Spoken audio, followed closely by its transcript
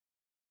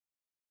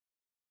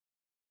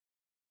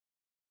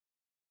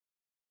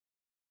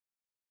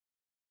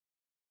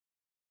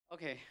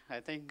Okay, I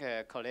think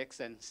colleagues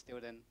and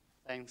students,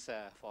 thanks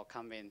for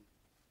coming.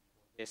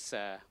 This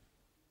School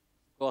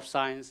of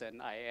Science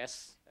and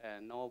IAS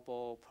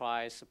Nobel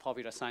Prize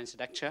Popular Science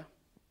Lecture.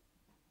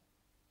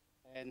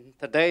 And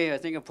today, I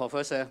think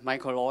Professor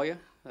Michael Lawyer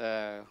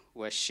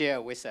will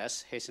share with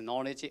us his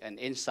knowledge and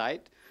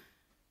insight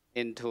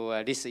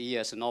into this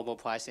year's Nobel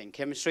Prize in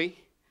Chemistry.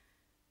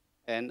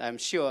 And I'm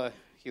sure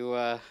you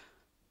are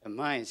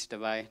amazed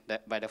by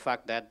the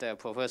fact that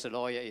Professor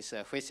Lawyer is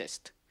a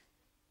physicist.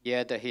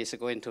 Yet he's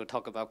going to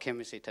talk about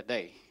chemistry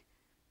today.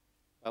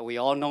 But we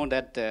all know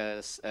that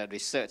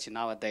research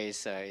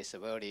nowadays is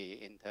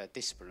very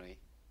interdisciplinary.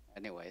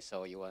 Anyway,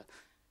 so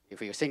if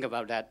you think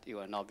about that, you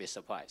will not be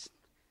surprised.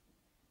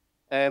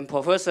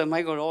 Professor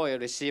Michael Lawyer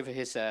received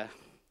his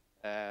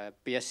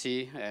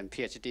BSc and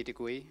PhD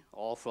degree,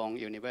 all from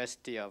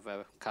University of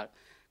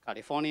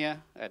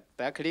California at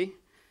Berkeley.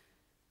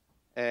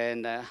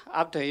 And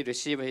after he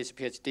received his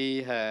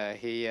PhD,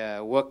 he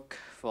worked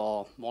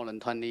for more than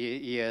 20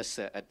 years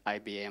at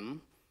IBM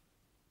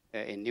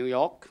in New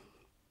York.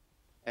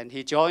 And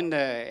he joined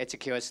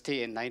HKUST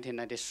in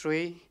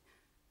 1993,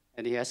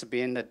 and he has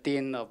been the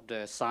Dean of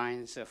the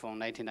Science from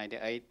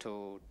 1998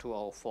 to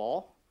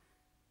 2004.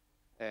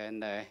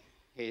 And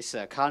he's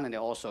currently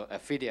also an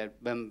affiliate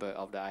member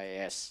of the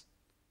IAS,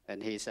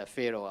 and he's a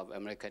fellow of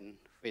American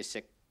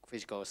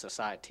Physical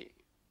Society.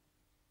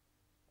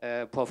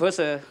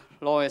 Professor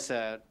Lawyer's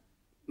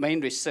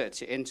main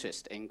research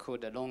interests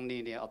include the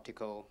nonlinear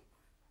optical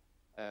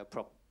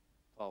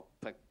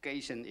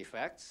propagation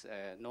effects,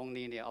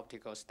 nonlinear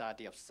optical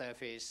study of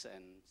surface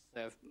and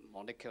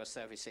molecular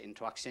surface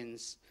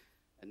interactions,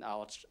 and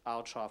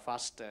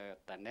ultra-fast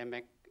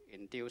dynamic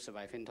induced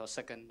by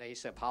femtosecond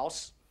laser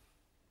pulse.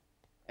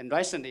 And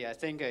recently, I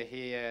think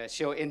he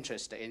showed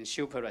interest in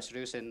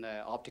super-resolution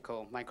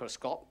optical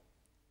microscope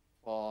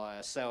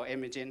for cell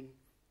imaging.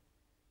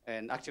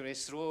 And actually,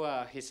 through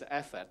his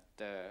effort,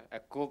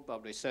 a group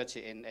of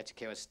researchers in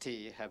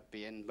HKUST have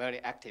been very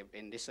active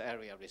in this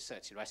area of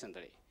research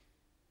recently.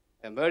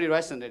 And very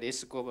recently,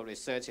 this group of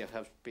researchers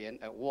have been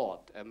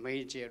awarded a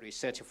major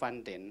research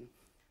funding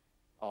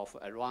of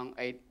around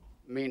 8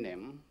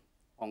 million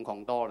Hong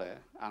Kong dollar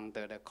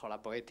under the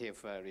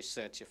Collaborative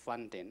Research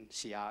Funding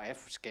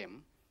CRF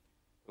scheme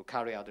to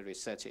carry out the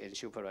research in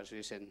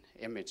super-resolution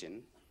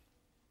imaging.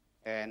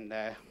 And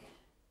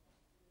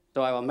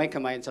so I will make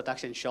my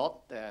introduction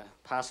short,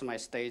 pass my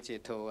stage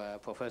to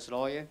Professor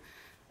Lawyer,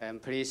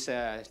 and please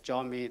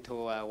join me to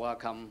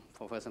welcome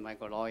Professor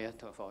Michael Lawyer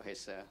for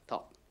his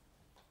talk.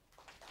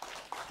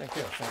 Thank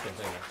you, thank you,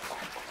 thank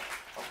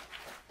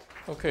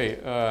you. Okay,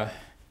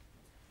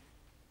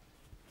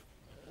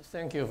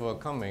 thank you for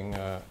coming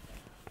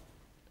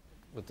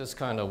with this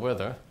kind of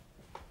weather.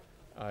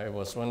 I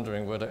was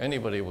wondering whether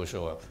anybody will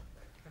show up.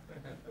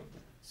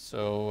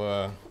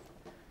 So,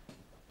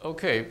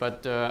 okay,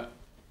 but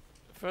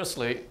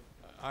firstly,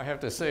 I have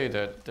to say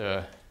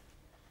that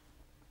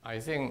I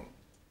think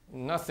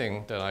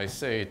nothing that I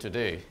say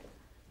today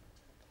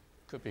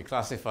could be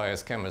classified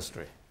as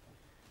chemistry.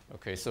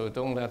 Okay, so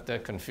don't let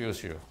that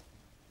confuse you.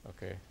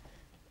 Okay,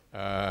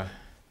 I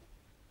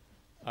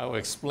will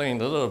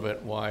explain a little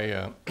bit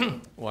why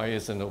why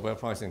it's a Nobel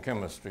Prize in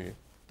Chemistry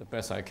the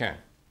best I can.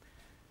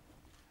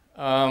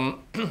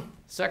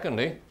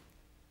 Secondly,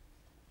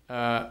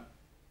 I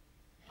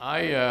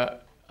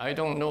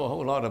don't know a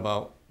whole lot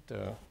about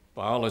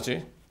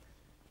biology.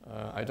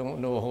 I don't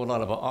know a whole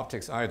lot about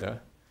optics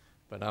either,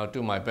 but I'll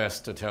do my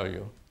best to tell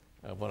you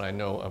what I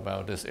know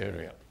about this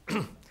area.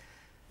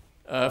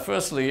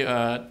 Firstly,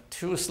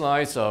 2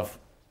 slides of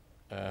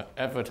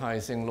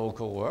advertising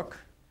local work.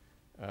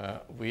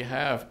 We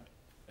have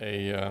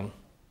a,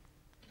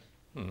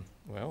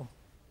 well,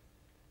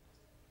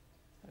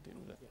 I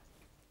didn't do that.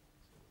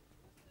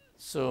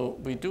 So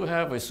we do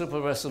have a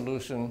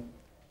super-resolution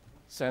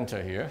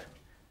center here,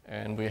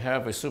 and we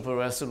have a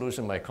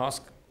super-resolution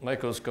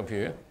microscopy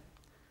here.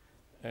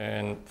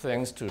 And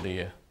thanks to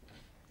the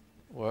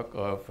work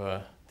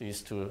of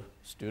these 2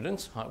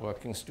 students,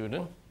 hardworking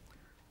students.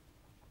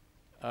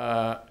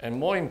 And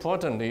more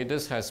importantly,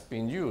 this has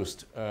been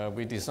used.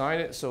 We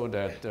designed it so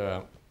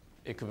that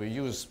it could be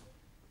used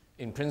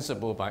in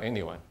principle by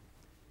anyone,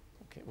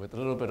 okay, with a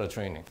little bit of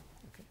training.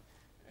 Okay.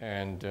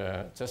 And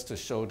just to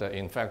show that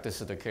in fact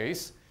this is the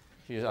case,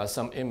 here are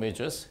some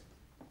images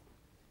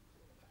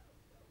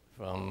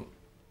from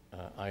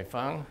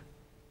Ifang,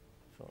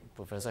 from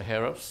Professor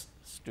Harrop's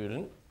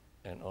student,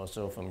 and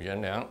also from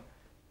Yuan Liang,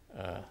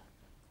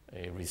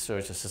 a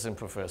research assistant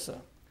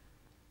professor.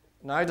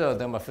 Neither of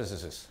them are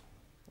physicists.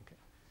 Okay.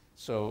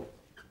 So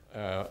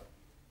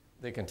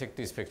they can take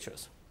these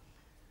pictures.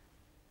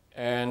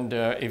 And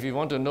if you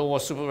want to know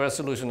what super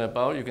resolution is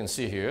about, you can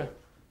see here.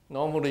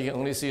 Normally, you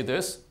only see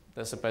this.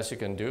 That's the best you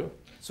can do.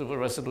 Super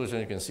resolution,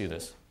 you can see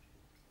this.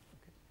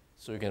 Okay.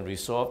 So you can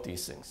resolve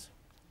these things.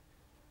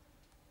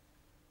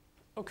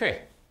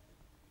 Okay.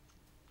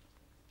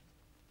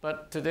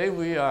 But today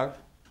we are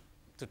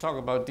to talk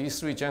about these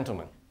 3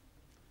 gentlemen.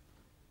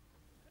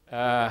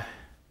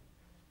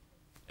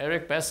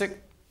 Eric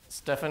Bessick,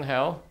 Stephen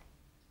Hell,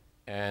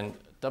 and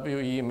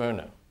W.E.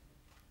 Murner.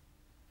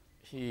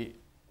 He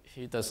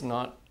is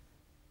not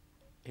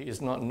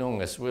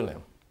known as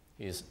William.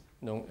 He is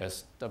known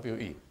as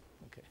W.E.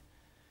 Okay.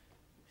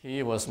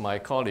 He was my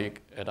colleague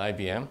at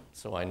IBM,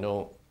 so I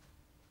know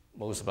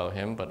most about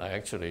him, but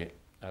I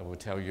will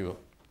tell you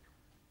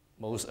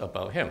most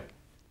about him.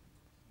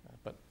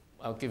 But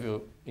I'll give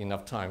you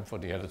enough time for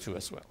the other two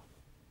as well.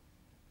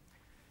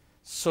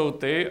 So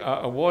they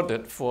are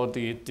awarded for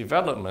the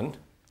development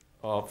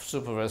of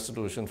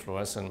super-resolution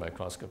fluorescent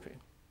microscopy.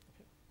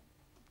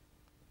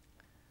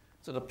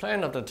 So the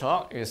plan of the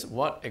talk is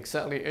what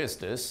exactly is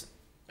this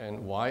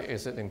and why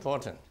is it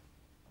important?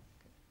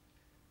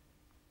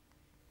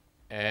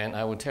 And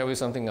I will tell you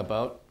something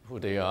about who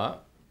they are,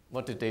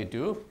 what did they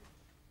do?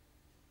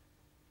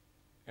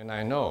 And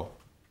I know,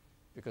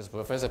 because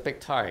Professor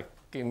Big Tai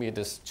gave me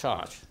this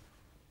charge,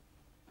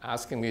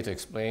 asking me to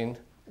explain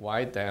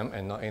why them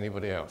and not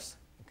anybody else.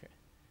 Okay.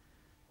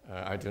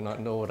 I do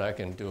not know whether I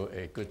can do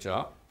a good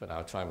job, but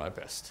I'll try my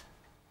best.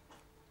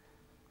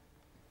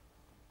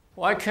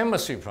 Why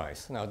chemistry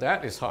prize? Now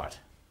that is hard.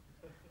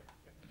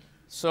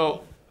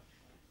 So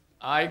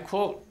I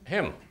quote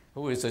him,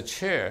 who is the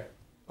chair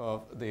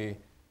of the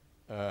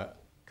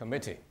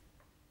committee.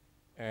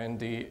 And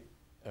the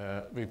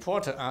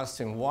reporter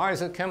asked him, why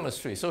is it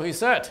chemistry? So he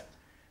said,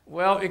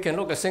 well, it can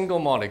look at single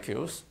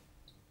molecules.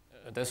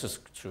 This is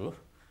true.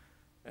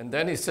 And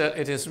then he said,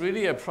 it is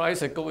really a prize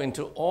that goes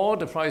into all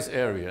the prize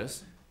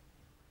areas,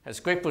 has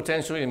great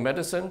potential in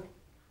medicine.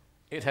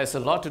 It has a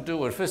lot to do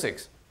with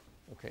physics,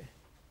 okay,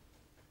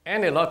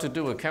 and a lot to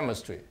do with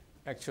chemistry.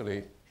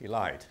 Actually, he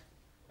lied.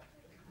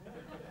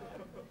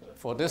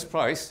 For this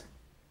prize,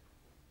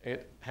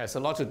 it has a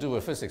lot to do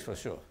with physics for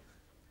sure.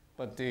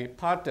 But the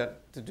part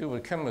that to do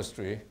with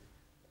chemistry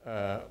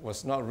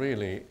was not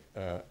really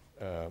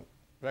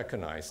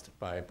recognized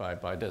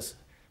by this.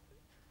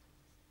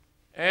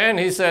 And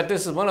he said,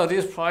 this is one of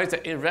these prizes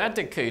that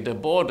eradicate the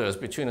borders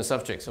between the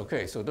subjects.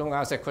 Okay, so don't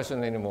ask that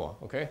question anymore,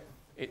 okay?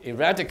 It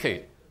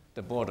eradicate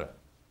the border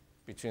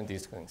between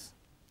these things.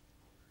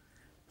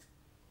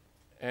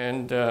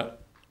 And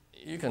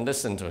you can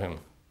listen to him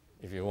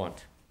if you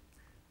want.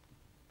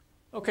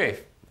 Okay,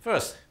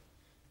 first,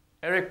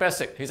 Eric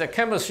Bessick. He said,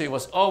 chemistry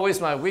was always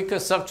my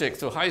weakest subject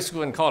through high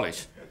school and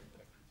college.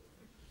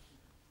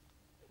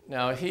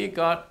 Now, he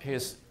got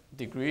his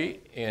degree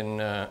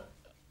in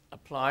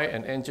applied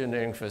and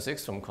engineering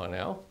physics from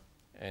Cornell,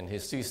 and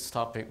his thesis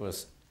topic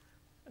was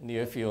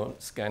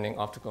near-field scanning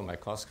optical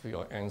microscopy,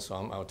 or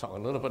NSOM. I'll talk a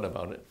little bit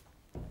about it.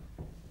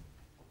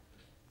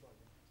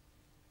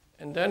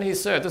 And then he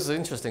said, this is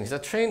interesting, he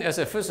said, trained as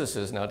a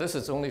physicist. Now, this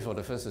is only for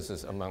the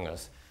physicists among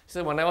us. He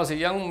said, when I was a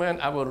young man,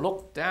 I would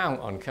look down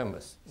on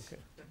chemists.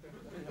 Okay.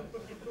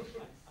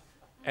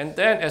 And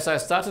then as I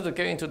started to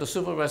get into the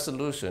super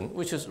resolution,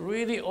 which is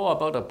really all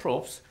about the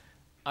probes,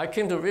 I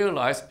came to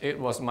realize it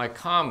was my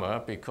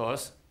karma,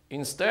 because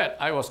instead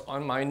I was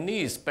on my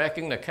knees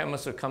begging the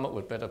chemists to come up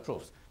with better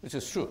probes, which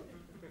is true.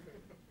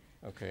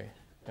 Okay.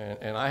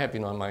 And I have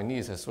been on my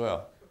knees as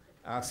well,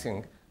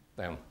 asking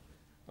them.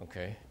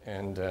 Okay.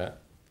 And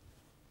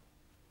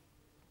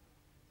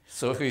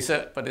so he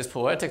said, but it's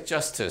poetic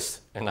justice,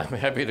 and I'm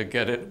happy to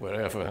get it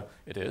wherever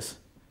it is,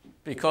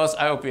 because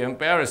I would be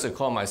embarrassed to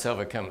call myself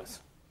a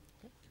chemist.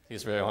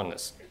 He's very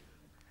honest.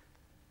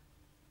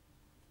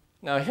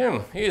 Now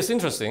he is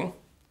interesting.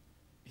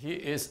 He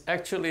is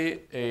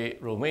actually a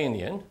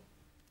Romanian.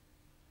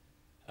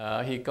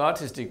 He got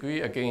his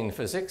degree again in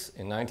physics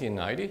in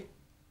 1990.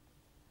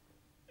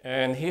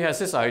 And he has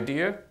this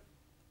idea.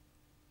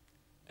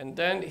 And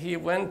then he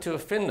went to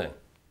Finland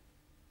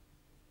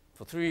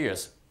for 3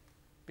 years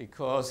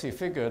because he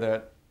figured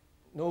that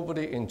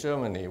nobody in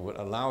Germany would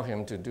allow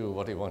him to do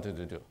what he wanted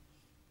to do.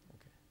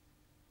 Okay.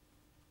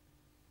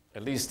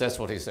 At least that's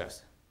what he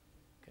says.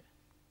 Okay.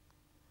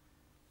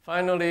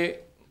 Finally,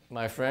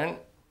 my friend,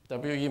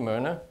 W.E.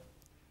 Murner,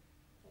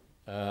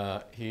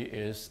 he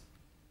is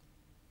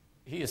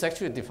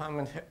actually a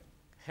department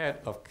head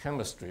of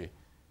chemistry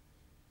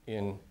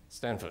in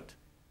Stanford.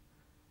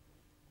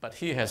 But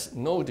he has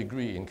no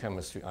degree in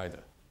chemistry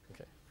either.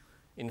 Okay.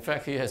 In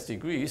fact, he has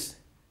degrees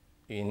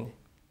in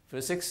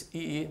physics,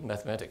 EE,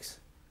 mathematics,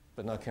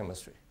 but not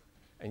chemistry.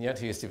 And yet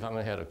he is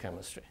department head of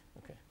chemistry.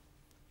 Okay.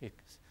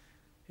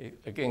 He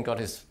again got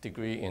his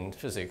degree in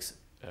physics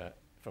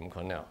from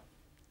Cornell.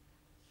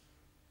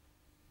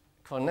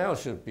 Cornell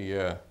should be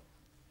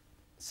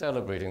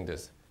celebrating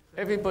this.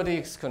 Everybody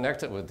is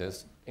connected with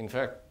this. In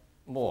fact,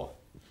 more.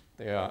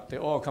 They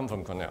all come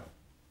from Cornell.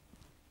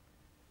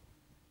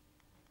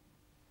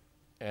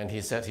 And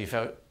he said he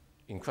felt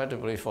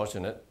incredibly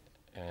fortunate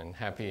and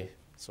happy,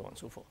 so on and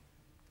so forth.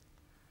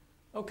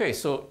 Okay,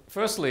 so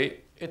firstly,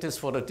 it is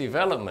for the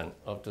development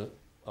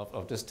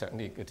of this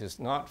technique. It is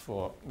not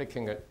for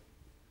making it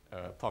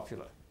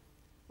popular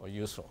or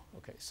useful.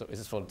 Okay, so it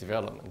is for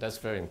development. That's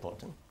very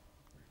important.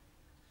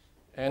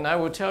 And I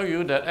will tell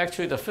you that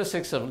actually the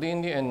physics of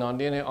linear and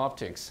nonlinear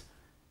optics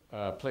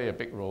play a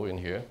big role in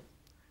here,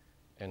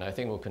 and I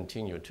think will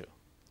continue to.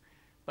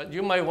 But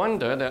you might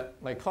wonder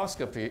that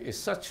microscopy is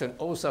such an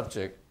old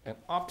subject, and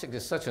optics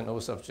is such an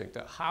old subject,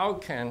 that how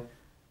can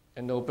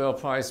a Nobel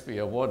Prize be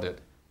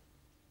awarded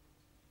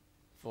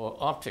for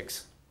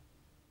optics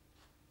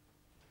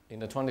in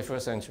the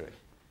 21st century?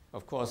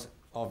 Of course,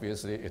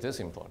 obviously, it is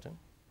important.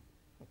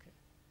 Okay.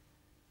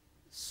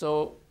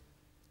 So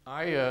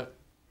I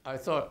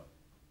thought,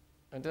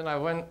 and then I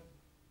went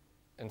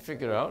and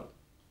figured out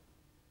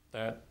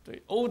that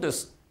the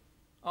oldest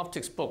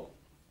optics book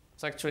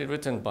is actually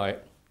written by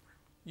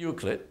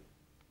Euclid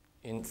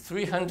in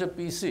 300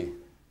 BC.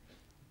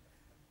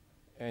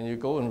 And you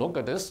go and look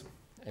at this,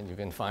 and you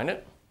can find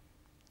it.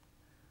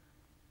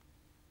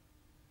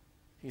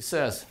 He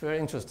says, very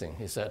interesting,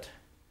 he said,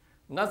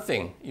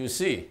 nothing you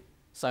see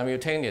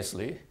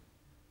simultaneously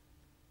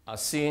are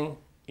seen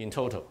in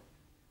total.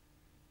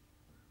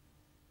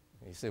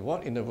 You say,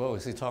 what in the world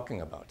is he talking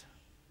about?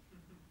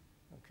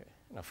 Okay.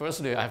 Now,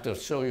 firstly, I have to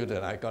show you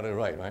that I got it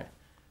right?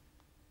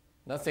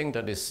 Nothing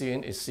that is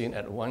seen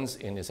at once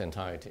in its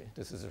entirety.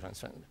 This is the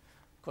translation.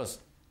 Of course,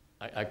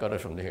 I got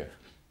it from here.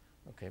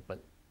 Okay,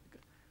 but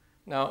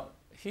now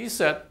he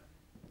said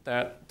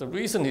that the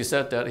reason he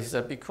said that is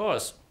that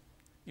because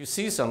you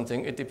see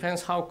something, it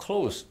depends how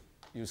close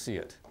you see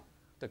it.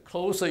 The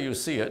closer you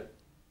see it,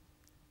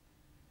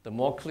 the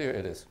more clear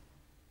it is.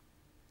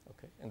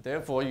 Okay, and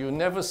therefore you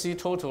never see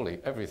totally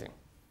everything.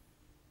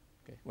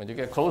 Okay, when you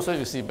get closer,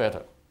 you see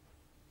better.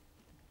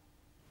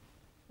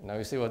 Now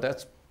you see, well,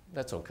 that's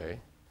okay.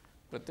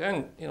 But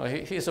then,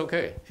 he's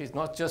okay. He's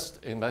not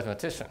just a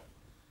mathematician.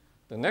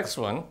 The next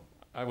one,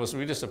 I was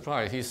really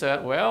surprised. He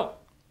said, well,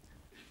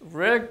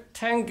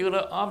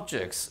 rectangular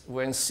objects,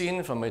 when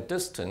seen from a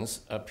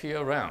distance,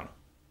 appear round.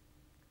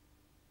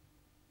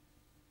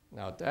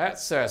 Now that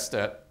says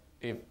that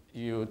if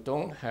you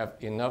don't have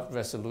enough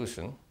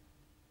resolution,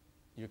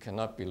 you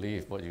cannot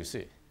believe what you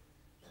see.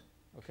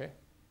 Okay?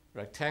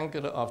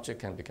 Rectangular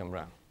object can become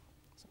round.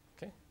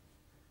 Okay?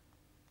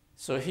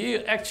 So he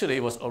actually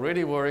was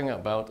already worrying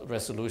about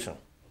resolution.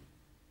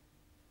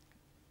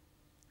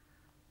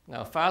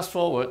 Now fast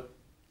forward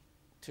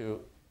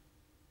to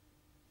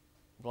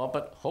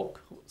Robert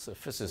Hooke, who's a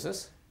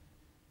physicist,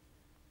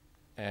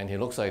 and he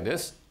looks like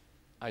this.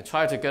 I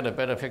tried to get a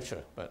better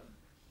picture, but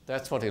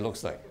that's what he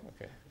looks like.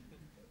 Okay.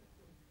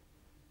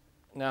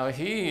 Now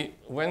he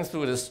went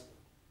through this.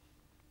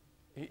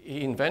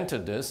 He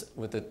invented this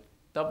with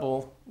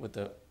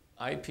the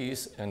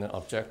eyepiece and an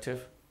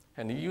objective,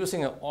 and he's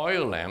using an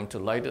oil lamp to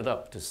light it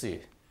up to see.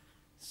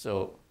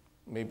 So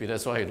maybe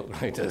that's why he looked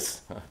like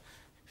this,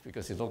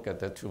 because he looked at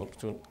that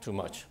too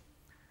much.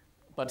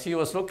 But he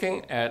was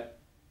looking at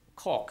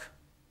cork,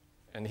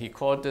 and he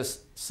called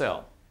this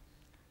cell.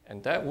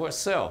 And that word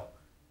cell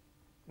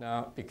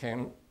now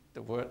became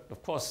the word,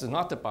 of course, it's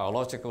not the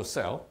biological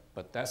cell,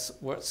 but that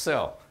word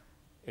cell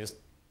is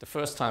the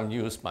first time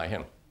used by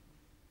him.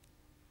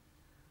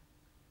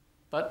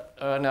 But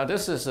now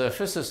this is a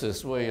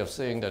physicist's way of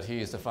saying that he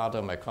is the father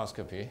of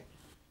microscopy.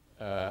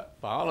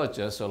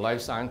 Biologists or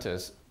life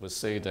scientists would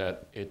say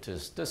that it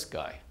is this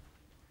guy,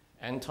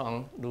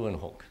 Anton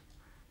Leeuwenhoek.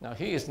 Now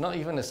he is not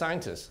even a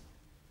scientist.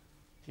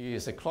 He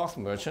is a cloth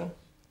merchant,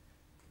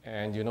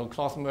 and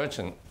cloth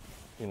merchant,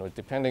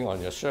 depending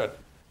on your shirt,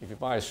 if you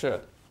buy a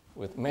shirt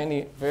with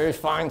many very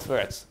fine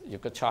threads, you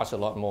could charge a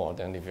lot more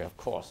than if you have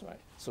coarse, right?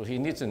 So he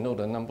needs to know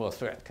the number of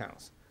thread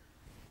counts.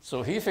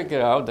 So he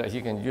figured out that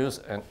he can use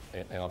an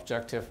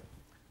objective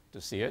to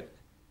see it,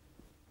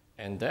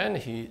 and then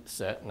he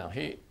said, now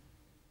he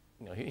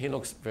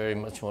looks very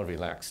much more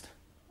relaxed.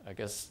 I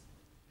guess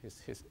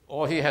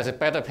or he has a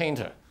better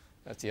painter.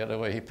 That's the other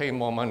way. He paid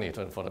more money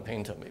for the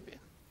painter, maybe.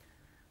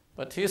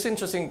 But he's an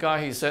interesting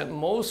guy. He said,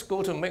 most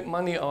go to make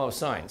money out of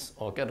science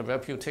or get a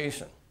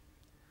reputation.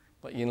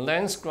 But in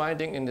lens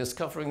grinding and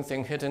discovering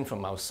things hidden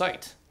from our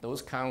sight,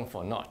 those count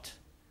for naught.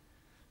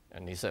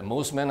 And he said,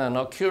 most men are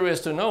not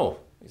curious to know.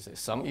 He said,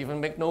 some even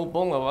make no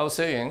bone about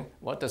saying,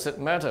 what does it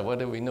matter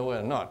whether we know it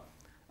or not?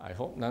 I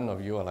hope none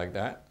of you are like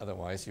that.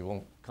 Otherwise, you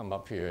won't come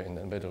up here in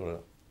the middle of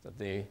the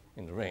day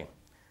in the rain.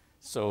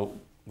 So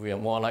we are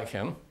more like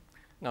him.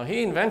 Now,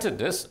 he invented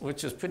this,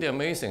 which is pretty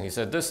amazing. He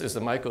said, this is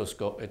a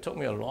microscope. It took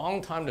me a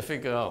long time to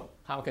figure out,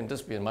 how can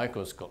this be a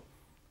microscope?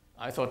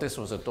 I thought this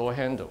was a door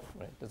handle,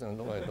 right? Doesn't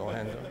look like a door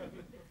handle.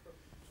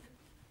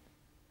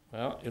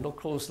 Well, you look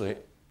closely.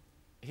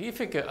 He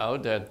figured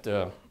out that,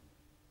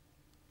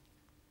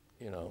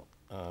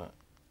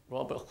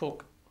 Robert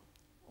Hooke,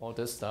 all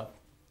this stuff,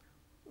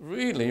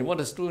 really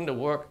what is doing the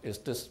work is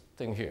this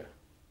thing here.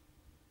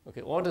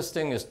 Okay, all this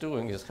thing is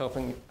doing is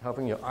helping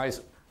your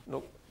eyes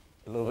look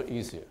a little bit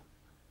easier.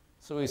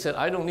 So he said,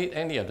 I don't need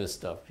any of this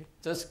stuff.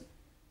 Just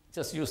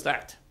use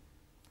that.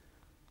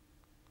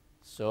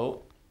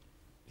 So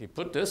he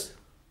put this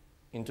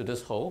into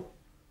this hole,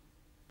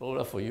 blow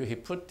it up for you. He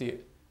put the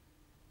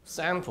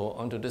sample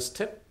onto this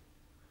tip,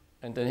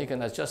 and then he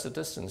can adjust the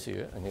distance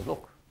here, and you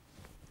look.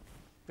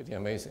 Pretty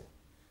amazing.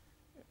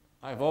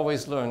 I've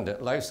always learned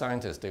that life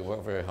scientists, they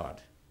work very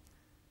hard.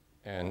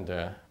 And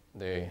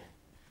they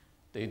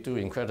do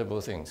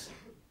incredible things.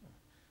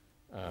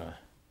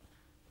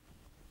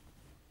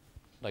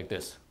 like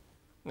this.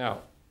 Now,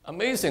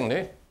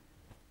 amazingly,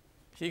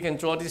 he can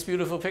draw these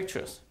beautiful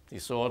pictures. He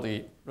saw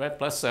the red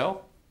blood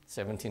cell,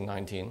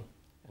 1719,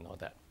 and all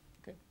that.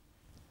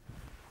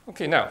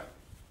 Okay, now,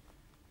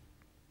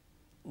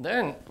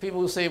 then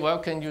people say, well,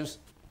 can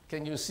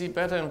you see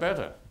better and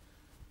better?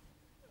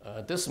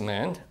 This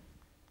man,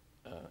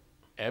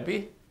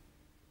 Abbey,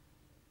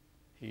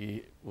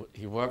 he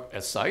worked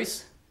at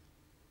SAIS,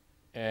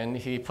 and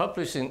he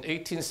published in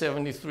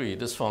 1873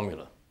 this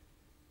formula.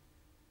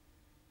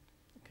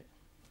 Okay.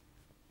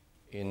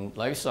 In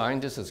life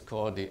science, this is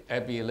called the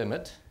Abbey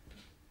limit.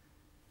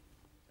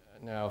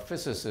 Now,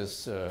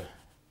 physicists,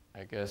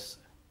 I guess,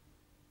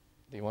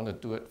 they want to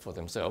do it for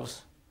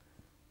themselves.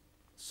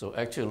 So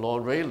actually,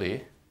 Lord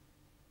Rayleigh,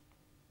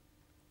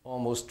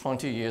 almost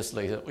 20 years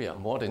later,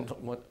 more than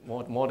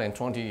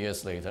 20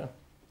 years later,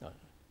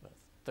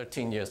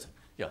 13 years,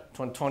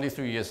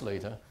 23 years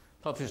later,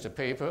 published a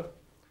paper,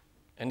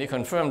 and he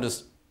confirmed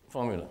this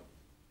formula.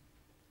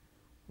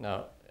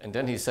 Now, and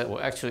then he said,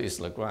 well, actually, it's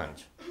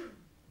Lagrange.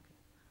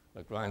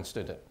 Lagrange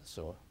did it.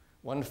 So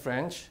one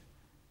French,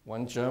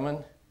 one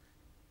German,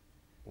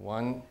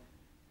 one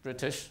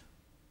British,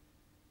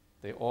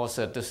 they all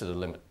said this is the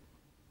limit.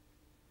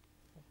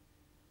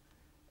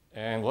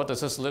 And what does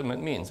this limit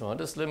mean? Well,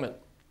 this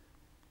limit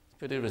is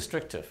pretty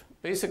restrictive.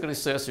 Basically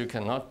says you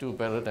cannot do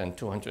better than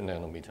 200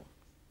 nanometer.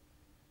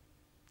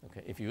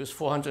 Okay, if you use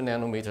 400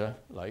 nanometer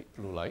light,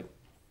 blue light,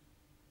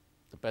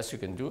 the best you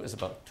can do is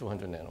about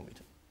 200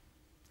 nanometer.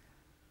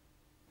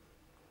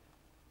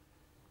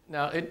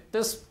 Now,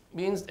 this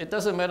means it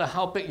doesn't matter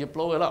how big you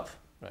blow it up,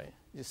 right?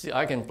 You see,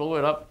 I can blow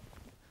it up.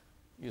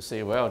 You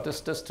say, well,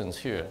 this distance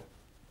here,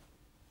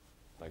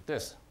 like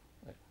this,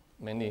 right?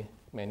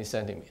 many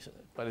centimeters.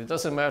 But it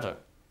doesn't matter.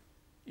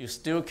 You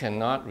still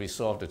cannot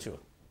resolve the two.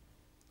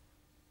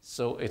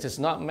 So it is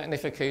not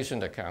magnification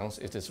that counts,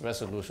 it is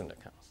resolution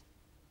that counts.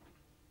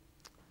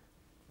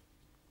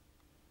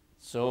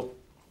 So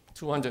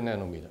 200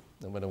 nanometer,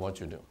 no matter what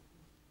you do.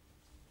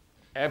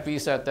 Abbey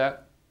said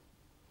that,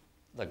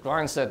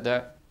 Lagrange said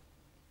that,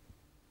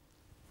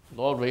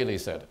 Lord Rayleigh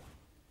said it.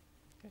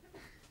 Okay.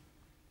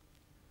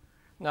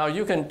 Now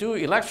you can do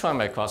electron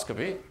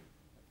microscopy.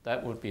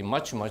 That would be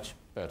much, much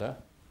better.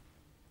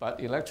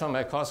 But electron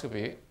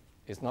microscopy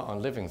is not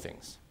on living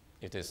things.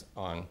 It is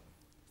on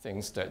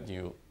things that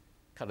you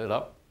cut it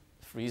up,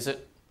 freeze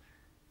it,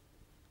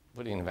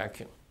 put it in a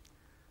vacuum.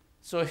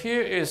 So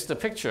here is the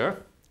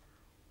picture.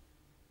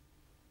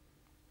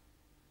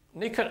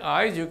 Naked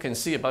eye, you can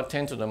see about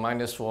 10 to the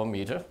minus 4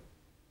 meter.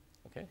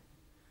 Okay.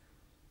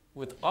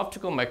 With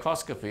optical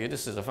microscopy,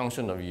 this is a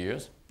function of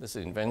years. This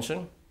is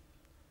invention.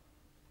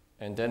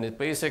 And then it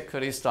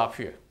basically stops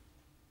here.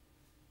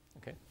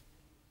 Okay.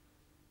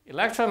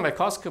 Electron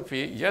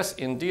microscopy, yes,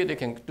 indeed, it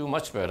can do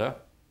much better.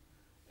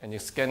 And your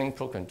scanning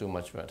probe can do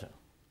much better.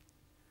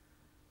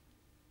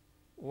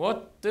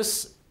 What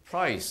this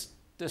prize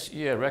this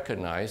year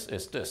recognized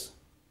is this.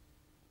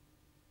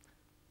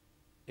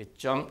 It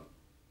jumped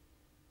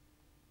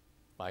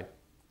by,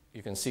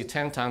 you can see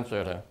 10 times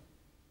better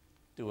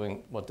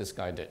doing what this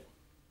guy did.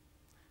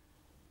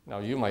 Now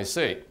you might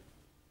say,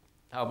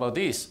 how about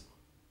these?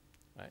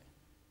 Right?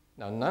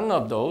 Now none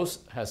of those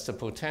has the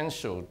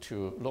potential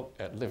to look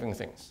at living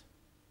things.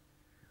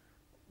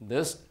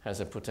 This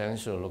has a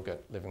potential to look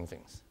at living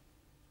things.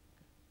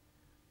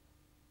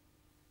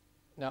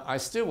 Now I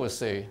still would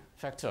say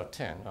factor of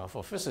 10. Now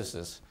for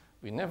physicists,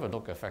 we never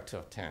look at factor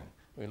of 10.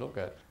 We look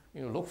at,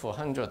 look for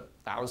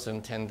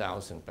 100,000,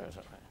 10,000 better.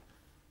 Right?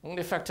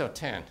 Only factor of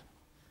 10.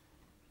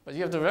 But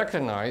you have to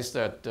recognize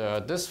that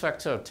this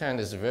factor of 10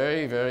 is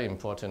very, very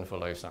important for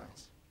life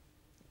science.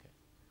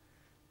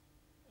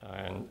 Okay.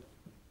 And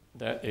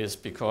that is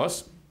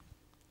because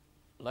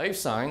life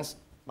science,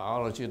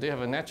 biology, they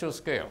have a natural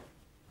scale.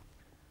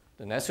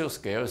 The natural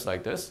scale is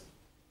like this.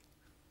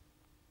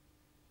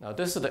 Now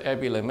this is the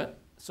Abbey limit.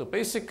 So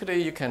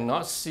basically you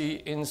cannot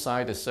see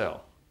inside the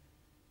cell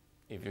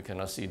if you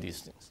cannot see these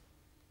things.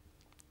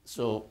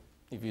 So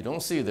if you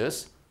don't see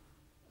this,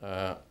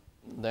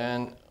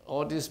 then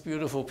all these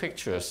beautiful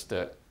pictures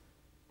that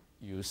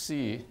you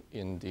see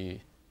in the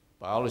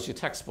biology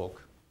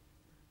textbook,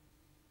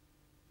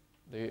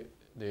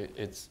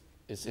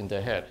 it's in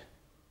their head.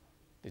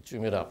 They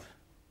dream it up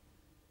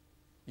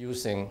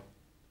using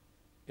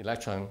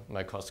electron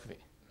microscopy.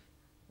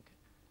 Okay.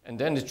 And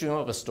then they dream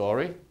up a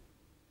story,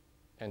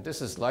 and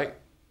this is like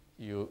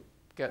you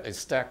get a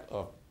stack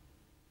of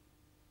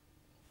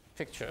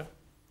picture,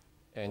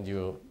 and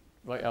you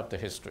write up the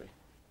history.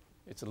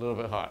 It's a little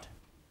bit hard.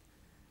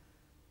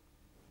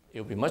 It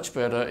would be much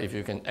better if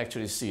you can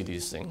actually see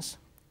these things.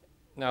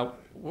 Now,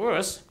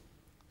 worse,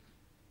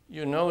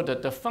 you know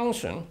that the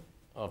function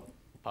of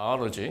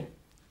biology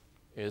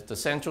is the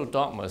central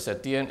dogma is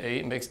that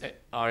DNA makes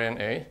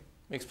RNA,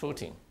 makes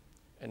protein.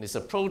 And it's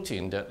a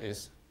protein that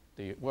is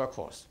the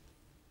workhorse.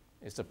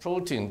 It's the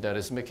protein that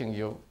is making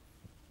you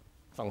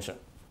function.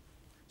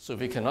 So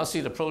if we cannot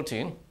see the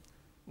protein,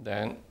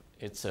 then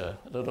it's a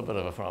little bit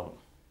of a problem.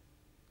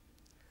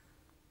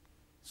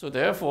 So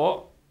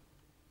therefore,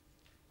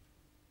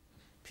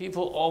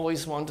 people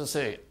always want to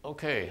say,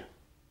 okay,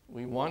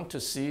 we want to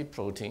see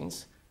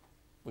proteins,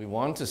 we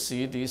want to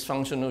see these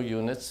functional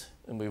units,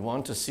 and we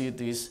want to see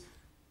these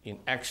in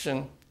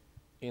action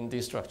in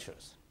these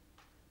structures.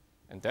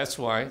 And that's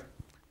why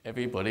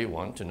everybody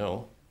wants to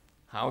know,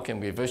 how can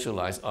we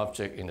visualize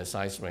object in the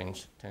size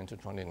range 10 to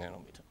 20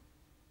 nanometer?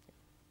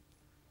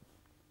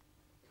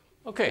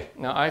 Okay,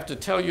 now I have to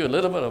tell you a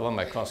little bit about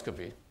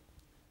microscopy.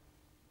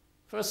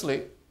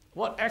 Firstly,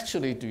 what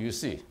actually do you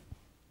see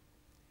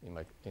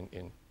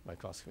in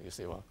microscopy? You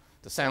say, well,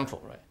 the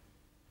sample, right?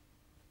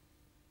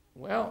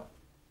 Well,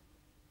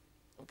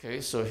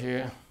 okay, so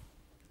here,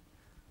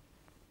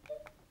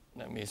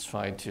 let me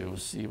try to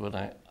see what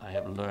I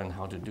have learned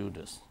how to do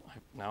this.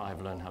 Now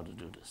I've learned how to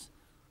do this.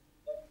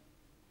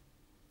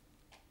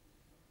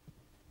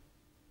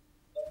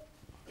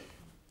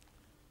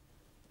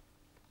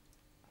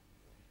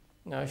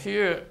 Now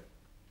here,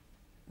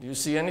 do you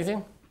see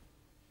anything?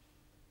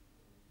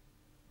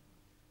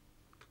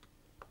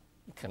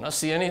 You cannot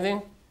see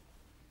anything?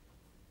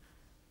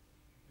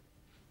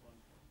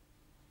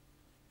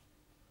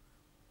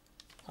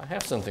 I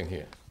have something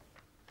here.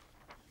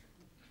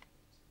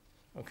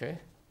 Okay.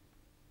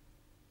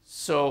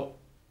 So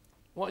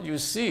what you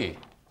see,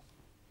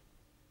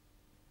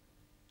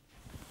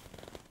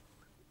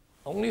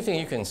 only thing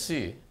you can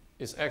see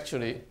is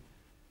actually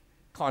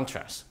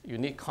contrast,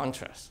 unique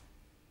contrast.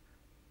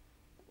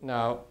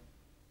 Now,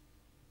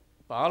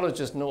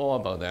 biologists know all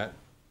about that.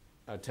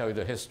 I'll tell you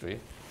the history.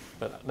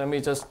 But let me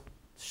just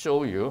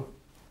show you,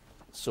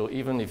 so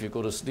even if you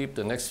go to sleep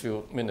the next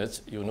few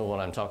minutes, you know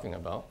what I'm talking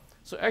about.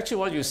 So actually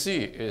what you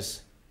see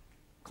is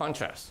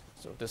contrast.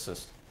 So this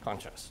is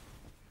contrast.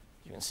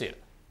 You can see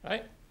it,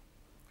 right?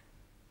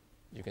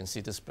 You can see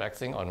this black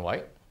thing on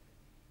white.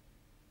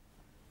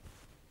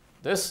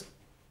 This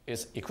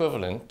is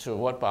equivalent to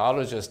what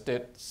biologists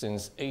did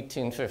since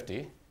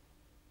 1850,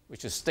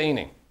 which is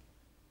staining.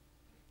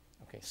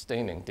 Okay,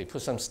 staining. They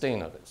put some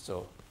stain on it.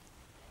 So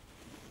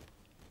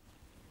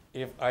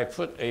if I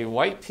put a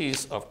white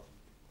piece of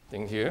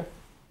thing here,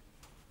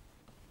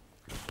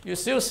 you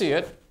still see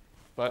it,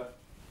 but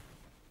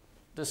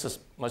this is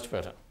much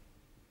better.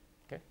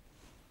 Okay.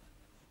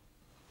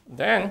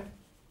 Then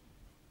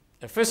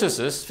a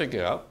physicist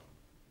figure out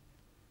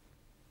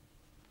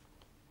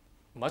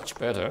much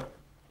better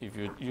if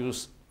you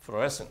use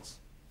fluorescence.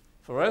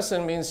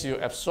 Fluorescence means you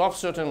absorb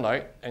certain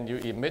light and you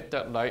emit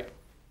that light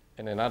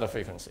in another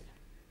frequency.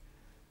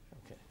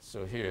 Okay,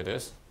 so here it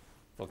is.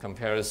 For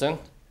comparison,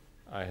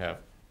 I have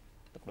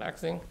the black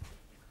thing.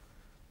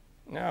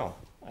 Now,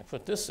 I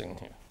put this thing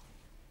here.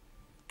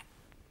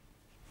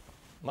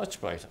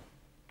 Much brighter.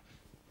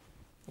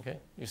 Okay,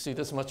 you see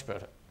this much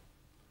better.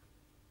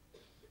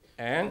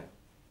 And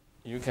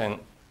you can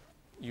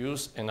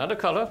use another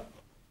color.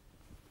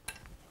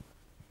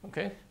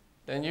 Okay,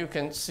 then you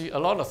can see a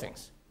lot of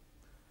things.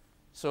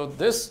 So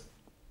this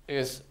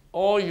is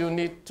all you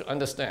need to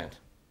understand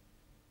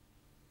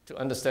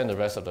the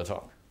rest of the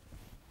talk.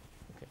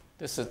 Okay.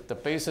 This is the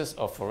basis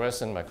of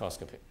fluorescent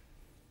microscopy.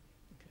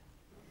 Okay.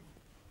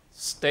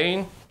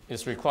 Stain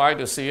is required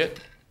to see it,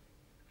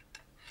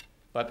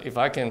 but if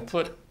I can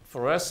put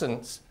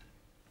fluorescence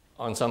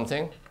on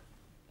something,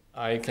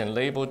 I can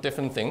label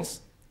different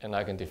things and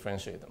I can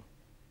differentiate them.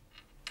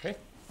 Okay?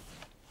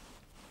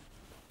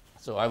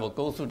 So I will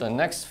go through the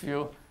next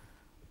few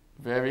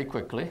very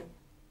quickly,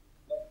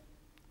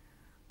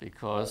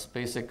 because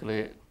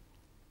basically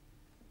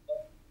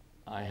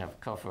I have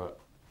covered.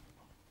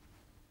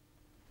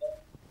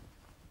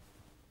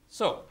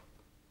 So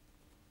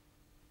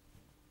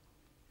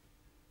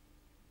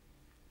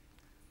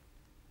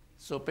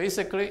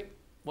basically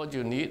what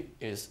you need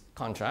is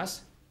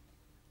contrast,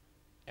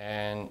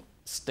 and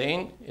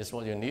stain is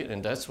what you need,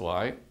 and that's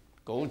why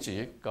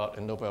Golgi got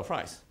a Nobel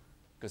Prize,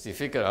 because he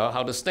figured out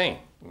how to stain.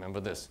 Remember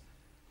this.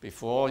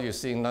 Before you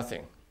see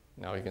nothing,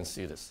 now you can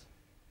see this.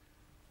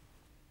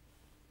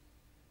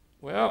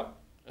 Well,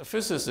 a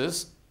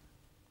physicist,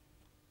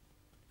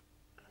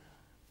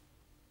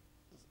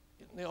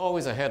 they're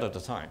always ahead of the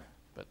time,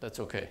 but that's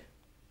okay.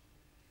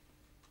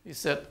 He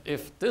said,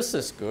 if this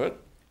is good,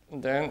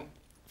 then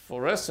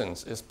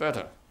fluorescence is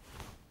better.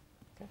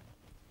 Okay.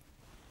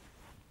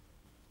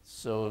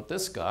 So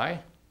this guy,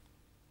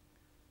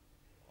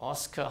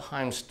 Oscar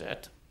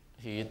Heimstedt,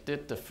 he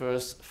did the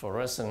first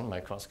fluorescent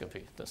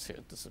microscopy. This here,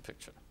 this is a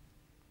picture.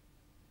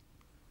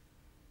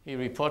 He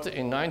reported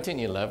in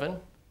 1911.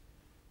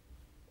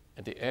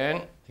 At the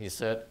end, he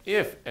said,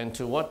 if and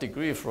to what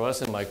degree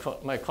fluorescent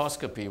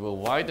microscopy will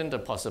widen the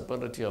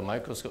possibility of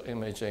microscope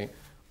imaging,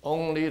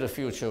 only the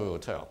future will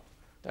tell.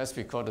 That's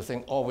because the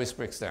thing always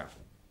breaks down.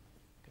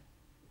 Okay.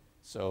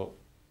 So,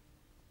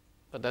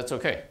 but that's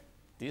okay.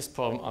 These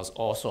problems are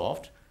all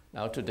solved.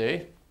 Now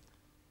today,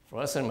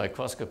 fluorescent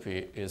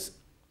microscopy is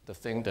the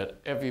thing that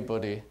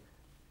everybody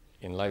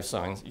in life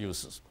science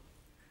uses.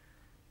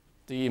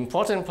 The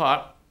important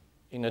part,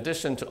 in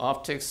addition to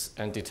optics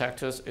and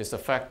detectors, is the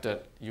fact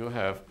that you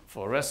have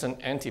fluorescent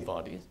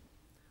antibodies.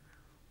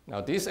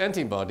 Now, these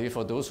antibodies,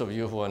 for those of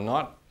you who are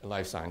not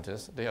life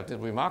scientists, they have the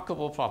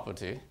remarkable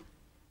property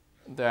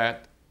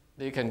that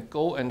they can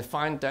go and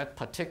find that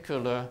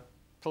particular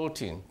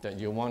protein that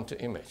you want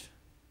to image.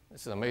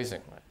 This is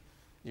amazing, right?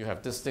 You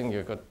have this thing,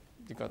 you got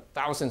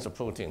thousands of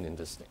protein in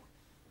this thing.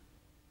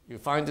 You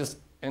find this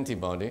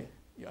antibody,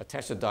 you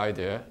attach the dye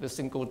there, this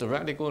thing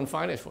directly go and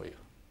find it for you.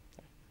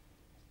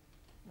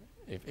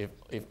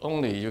 If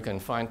only you can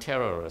find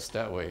terrorists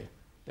that way,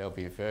 that will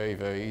be very,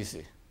 very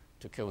easy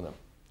to kill them.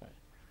 Right?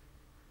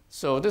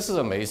 So this is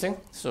amazing.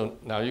 So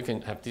now you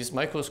can have this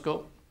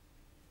microscope,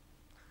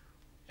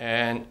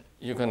 and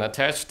you can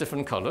attach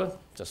different color,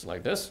 just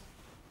like this.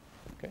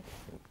 Okay,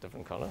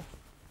 different color.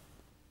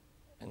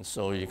 And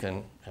so you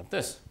can have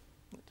this.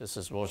 This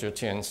is Roger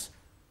Tian's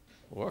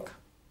work.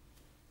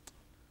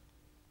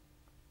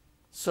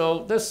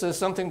 So this is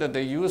something that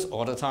they use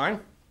all the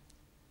time.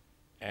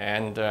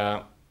 And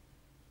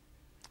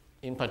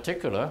in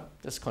particular,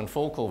 this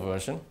confocal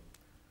version.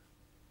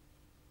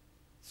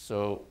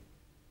 So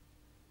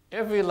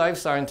every life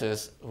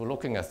scientist who's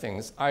looking at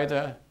things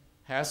either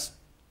has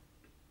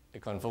a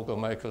confocal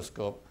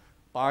microscope,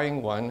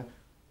 buying one,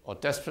 or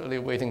desperately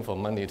waiting for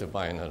money to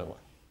buy another one.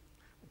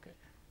 Okay.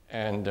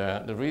 And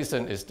the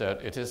reason is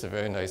that it is a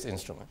very nice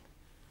instrument.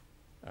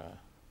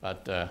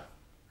 But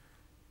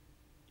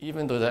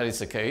even though that is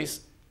the case,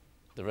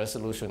 the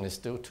resolution is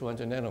still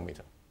 200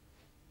 nanometer.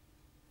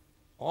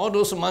 All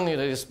those money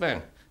that you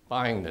spend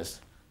buying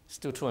this,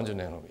 still 200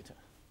 nanometer.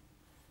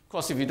 Of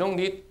course, if you don't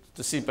need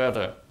to see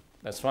better,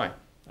 that's fine.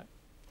 Right?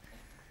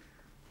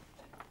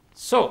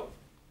 So,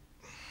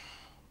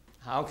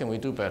 how can we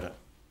do better?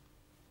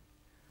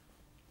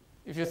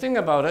 If you think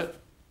about it,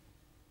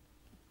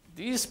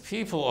 these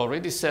people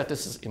already said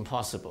this is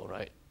impossible,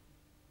 right?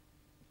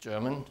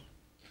 German,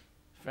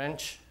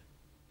 French,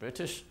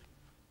 British,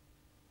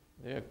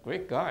 they're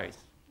great guys.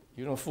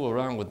 You don't fool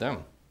around with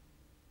them.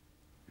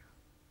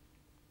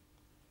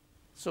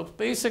 So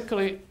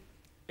basically,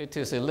 it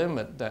is a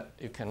limit that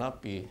it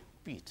cannot be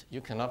beat.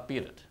 You cannot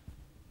beat it.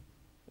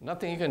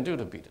 Nothing you can do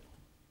to beat it.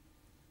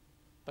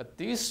 But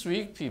these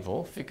three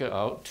people figure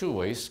out two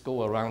ways to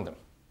go around them.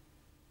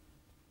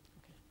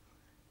 Okay.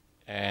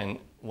 And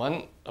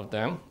one of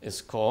them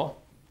is called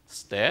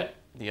STAT.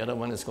 The other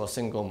one is called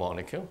single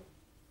molecule.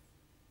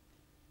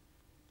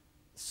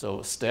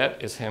 So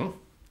STAT is him.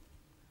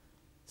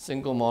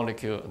 Single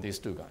molecule, these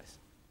two guys.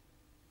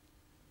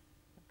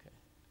 Okay.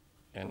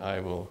 And I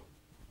will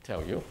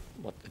tell you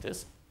what it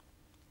is.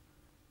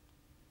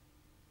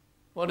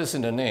 What is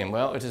in the name?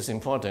 Well, it is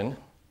important.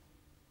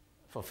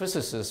 For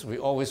physicists, we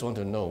always want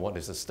to know what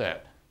is a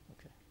STAT.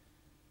 Okay.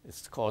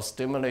 It's called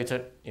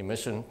stimulated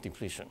emission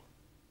depletion.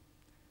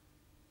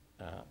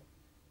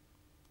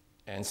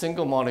 And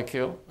single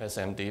molecule,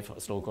 SMD for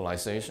its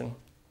localization.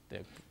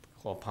 They're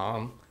called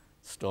PALM,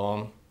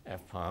 STORM,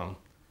 FPALM.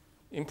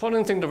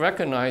 Important thing to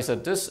recognize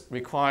that this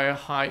requires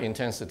high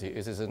intensity.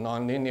 It is a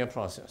nonlinear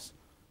process.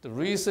 The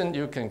reason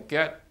you can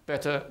get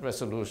better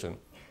resolution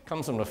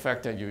comes from the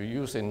fact that you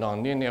use a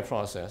nonlinear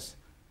process.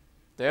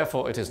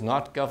 Therefore, it is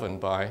not governed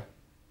by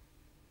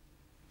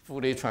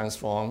Fourier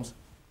transforms,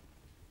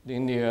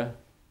 linear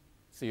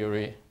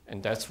theory,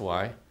 and that's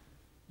why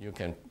you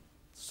can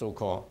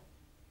so-called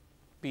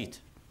beat,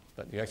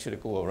 but you actually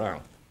go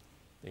around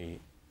the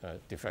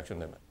diffraction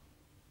limit.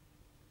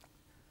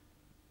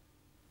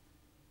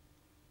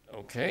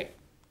 Okay.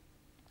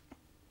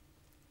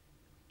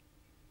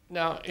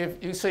 Now,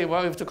 if you say,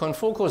 well, if the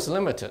confocal is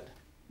limited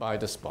by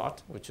the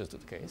spot, which is the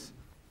case,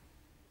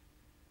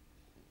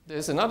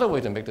 there's another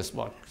way to make the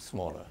spot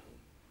smaller,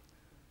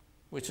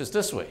 which is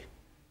this way.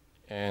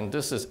 And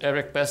this is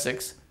Eric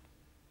Beswick's.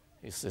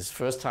 It's his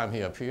first time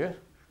he appeared.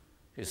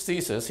 His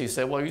thesis, he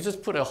said, well, you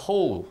just put a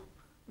hole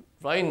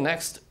right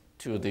next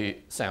to the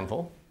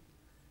sample,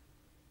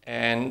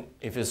 and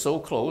if it's so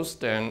close,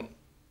 then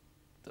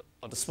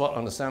the spot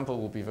on the sample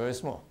will be very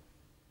small,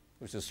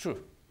 which is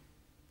true.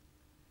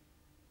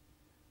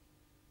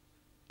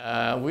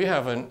 We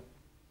have an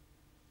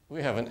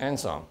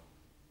enzyme.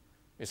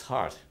 It's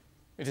hard.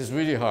 It is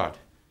really hard.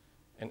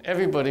 And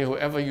everybody who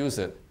ever used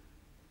it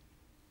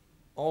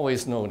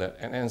always know that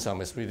an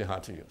enzyme is really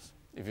hard to use.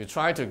 If you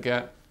try to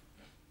get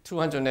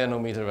 200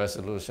 nanometer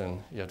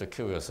resolution, you have to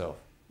kill yourself.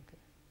 Okay.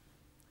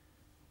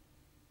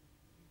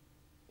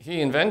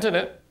 He invented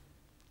it.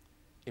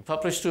 He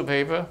published 2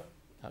 papers.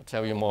 I'll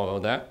tell you more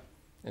about that.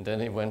 And then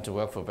he went to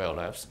work for Bell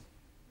Labs.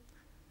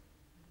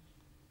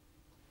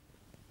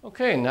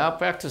 Okay, now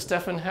back to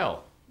Stephen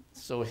Hell.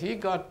 So he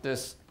got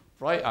this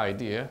bright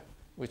idea,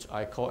 which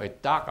I call a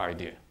dark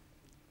idea.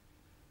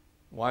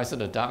 Why is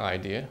it a dark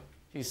idea?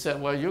 He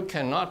said, well, you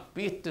cannot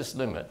beat this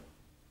limit,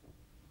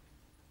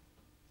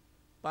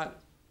 but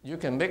you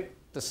can make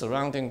the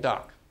surrounding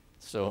dark.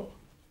 So,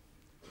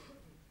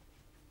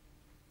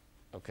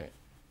 okay.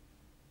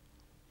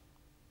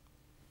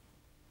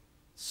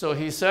 So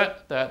he said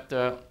that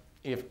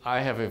if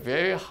I have a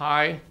very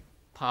high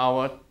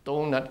power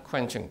donut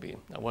quenching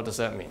beam, now what does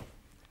that mean?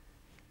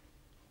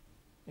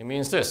 It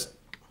means this.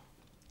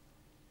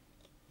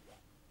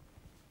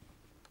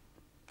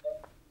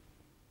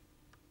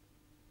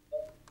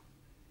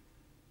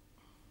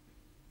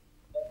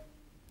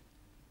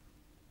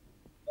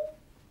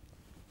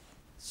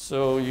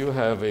 So you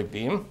have a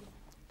beam.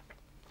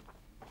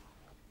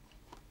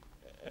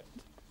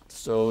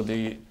 So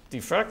the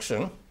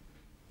diffraction,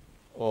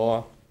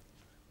 or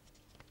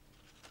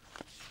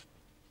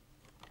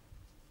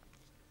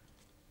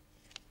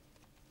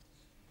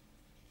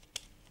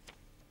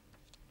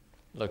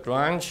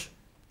Lagrange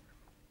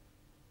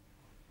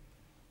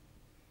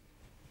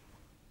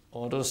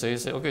auto say,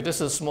 okay, this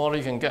is smaller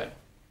you can get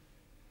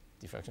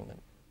diffraction.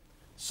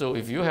 So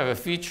if you have a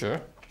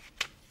feature,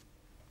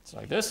 it's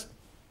like this.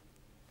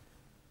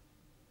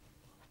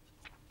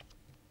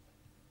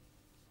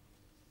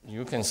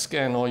 You can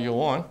scan all you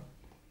want.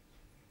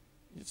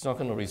 It's not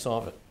going to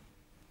resolve it.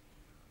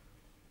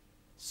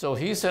 So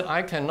he said,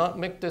 I cannot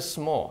make this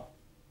small,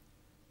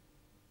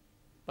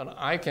 but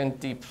I can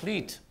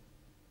deplete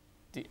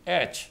the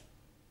edge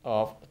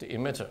of the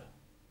emitter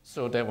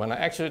so that when I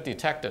actually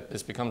detect it,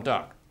 it's become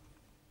dark.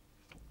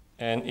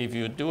 And if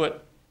you do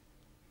it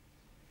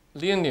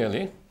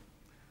linearly,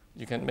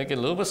 you can make it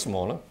a little bit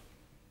smaller.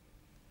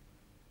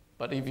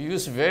 But if you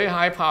use very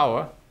high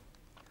power,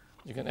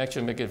 you can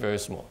actually make it very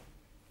small.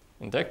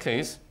 In that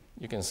case,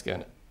 you can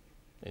scan it,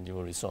 and you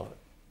will resolve it.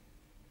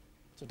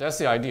 So that's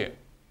the idea.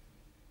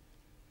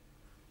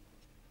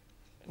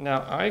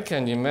 Now, I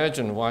can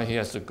imagine why he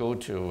has to go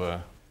to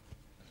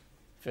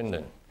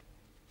Finland.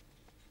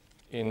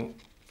 In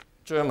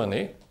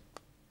Germany,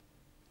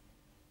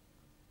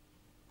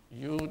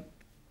 you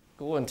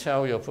go and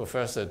tell your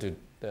professor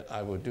that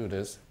I will do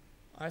this,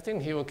 I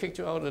think he will kick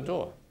you out the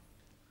door,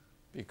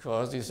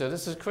 because he said,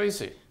 this is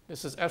crazy.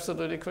 This is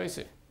absolutely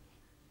crazy.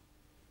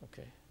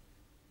 Okay.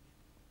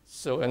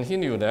 So, and he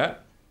knew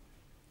that.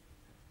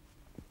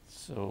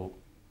 So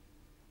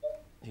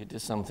he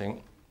did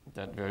something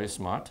that very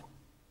smart.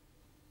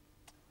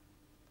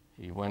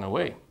 He went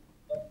away.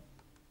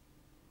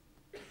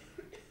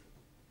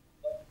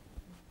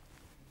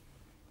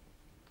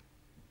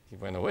 He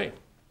went away.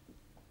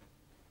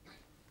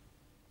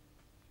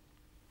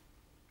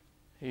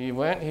 He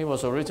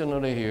was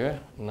originally here,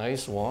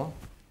 nice one,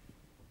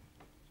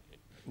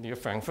 near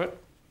Frankfurt.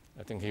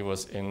 I think he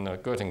was in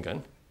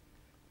Göttingen.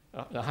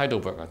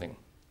 Heidelberg, I think.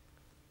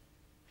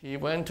 He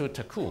went to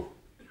Turku,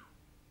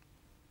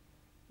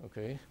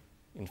 okay,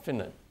 in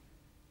Finland.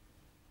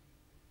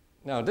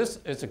 Now, this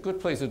is a good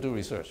place to do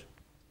research.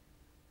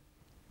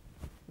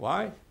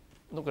 Why?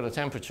 Look at the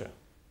temperature.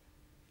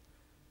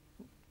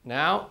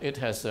 Now it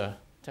has a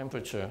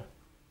temperature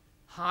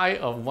high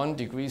of 1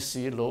 degree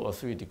C, low of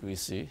 3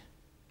 degrees C,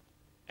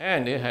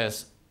 and it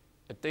has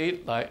a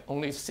daylight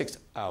only 6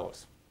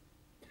 hours.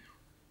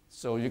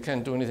 So you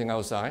can't do anything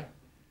outside.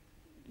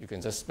 You can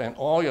just spend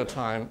all your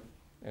time,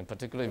 and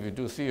particularly if you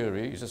do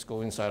theory, you just go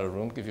inside a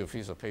room, give you a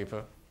piece of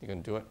paper, you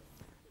can do it.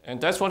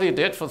 And that's what he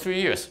did for 3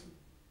 years.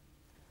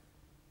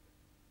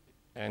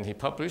 And he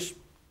published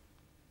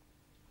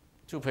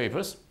 2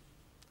 papers.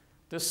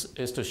 This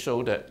is to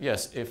show that,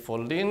 yes, if for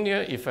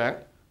linear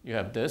effect you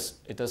have this,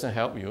 it doesn't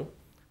help you.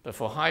 But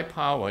for high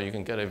power, you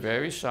can get a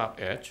very sharp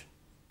edge,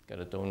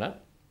 get a donut.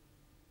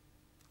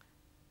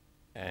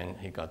 And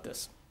he got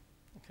this.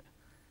 Okay.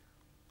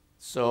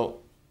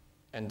 So,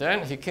 and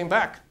then he came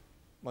back.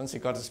 Once he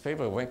got his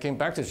paper, he came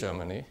back to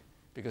Germany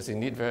because he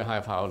needed very high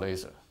power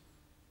laser.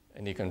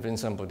 And he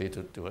convinced somebody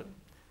to do it.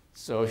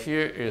 So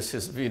here is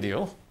his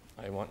video.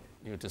 I want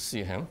you to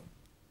see him.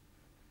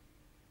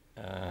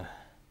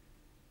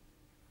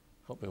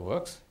 Hope it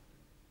works.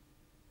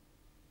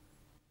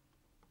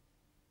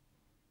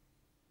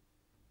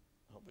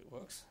 Hope it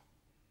works.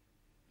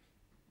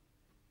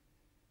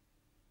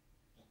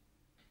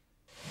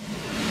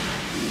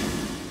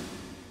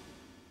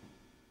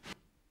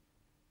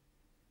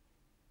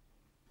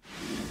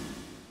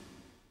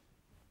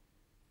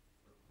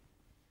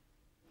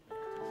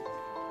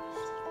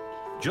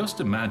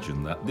 Just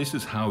imagine that this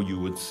is how you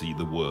would see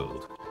the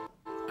world,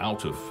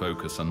 out of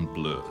focus and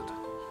blurred,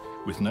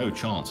 with no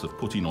chance of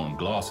putting on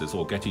glasses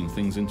or getting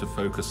things into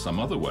focus some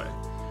other way.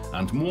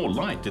 And more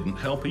light didn't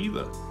help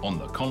either. On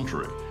the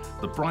contrary,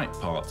 the bright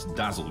parts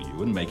dazzle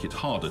you and make it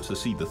harder to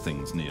see the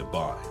things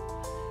nearby.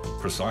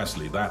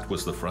 Precisely that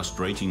was the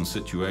frustrating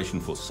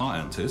situation for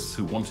scientists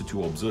who wanted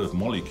to observe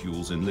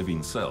molecules in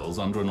living cells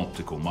under an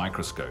optical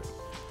microscope.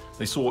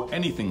 They saw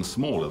anything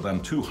smaller than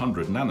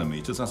 200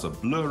 nanometers as a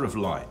blur of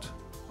light.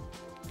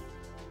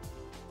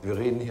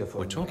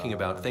 We're talking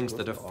about things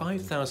that are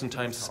 5,000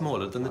 times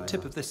smaller than the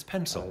tip of this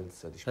pencil.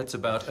 That's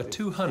about a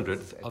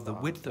 200th of the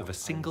width of a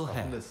single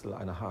hair.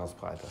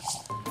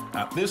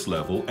 At this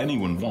level,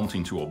 anyone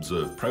wanting to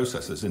observe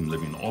processes in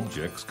living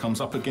objects comes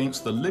up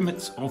against the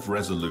limits of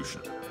resolution.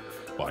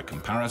 By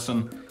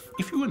comparison,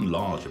 if you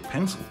enlarge a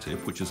pencil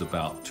tip, which is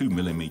about 2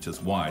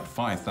 millimeters wide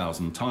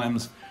 5,000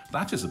 times,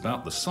 that is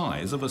about the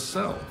size of a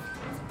cell.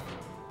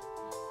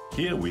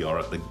 Here we are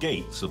at the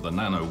gates of the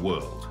nano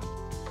world.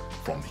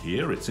 From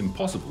here, it's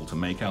impossible to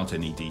make out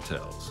any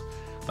details.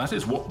 That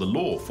is what the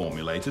law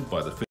formulated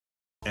by the physicist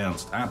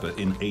Ernst Abbe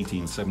in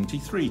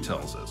 1873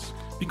 tells us.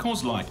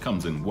 Because light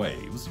comes in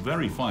waves,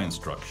 very fine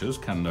structures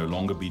can no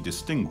longer be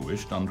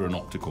distinguished under an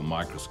optical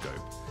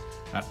microscope.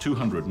 At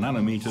 200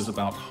 nanometers,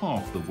 about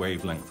half the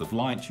wavelength of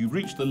light, you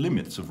reach the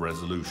limits of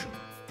resolution.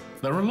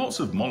 There are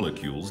lots of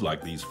molecules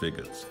like these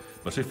figures,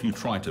 but if you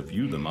try to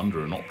view them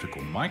under an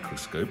optical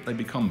microscope, they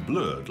become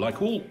blurred,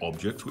 like all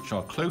objects which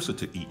are closer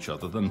to each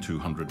other than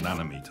 200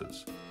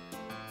 nanometers.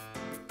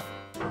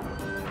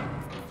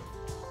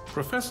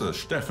 Professor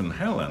Stefan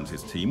Hell and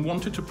his team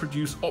wanted to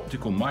produce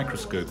optical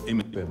microscope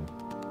images.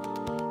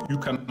 You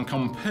can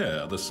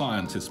compare the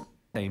scientists'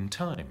 Same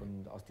time.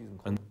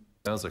 And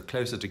cells are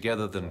closer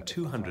together than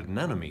 200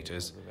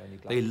 nanometers,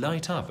 they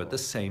light up at the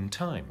same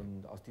time.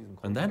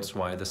 And that's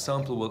why the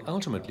sample will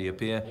ultimately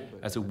appear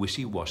as a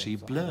wishy-washy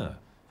blur.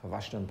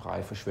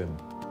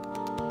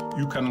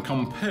 You can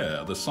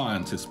compare the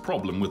scientist's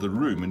problem with a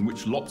room in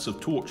which lots of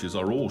torches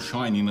are all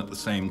shining at the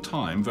same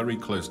time, very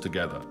close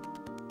together.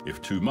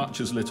 If too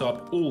much is lit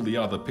up, all the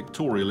other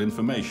pictorial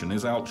information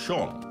is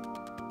outshone.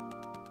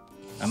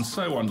 And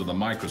so under the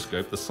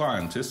microscope, the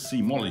scientists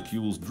see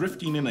molecules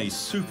drifting in a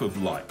soup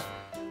of light.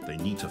 They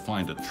need to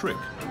find a trick.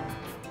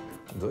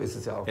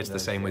 It's the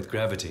same with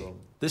gravity.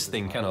 This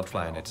thing cannot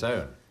fly on its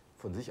own.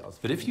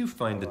 But if you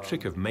find the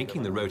trick of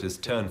making the rotors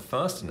turn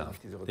fast enough,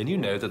 then you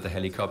know that the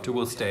helicopter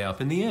will stay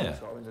up in the air.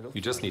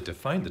 You just need to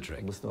find the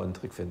trick.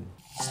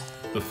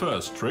 The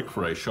first trick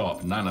for a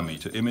sharp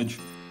nanometer image: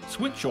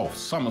 switch off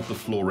some of the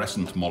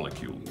fluorescent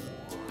molecules.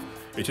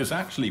 It is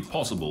actually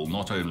possible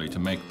not only to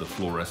make the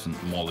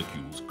fluorescent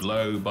molecules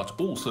glow,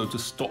 but also to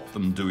stop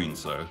them doing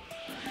so,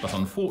 but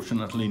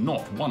unfortunately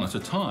not one at a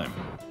time.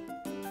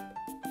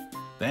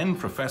 Then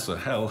Professor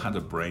Hell had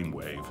a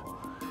brainwave.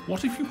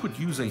 What if you could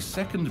use a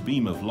second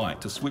beam of light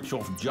to switch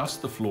off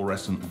just the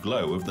fluorescent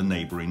glow of the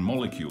neighboring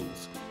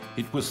molecules?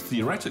 It was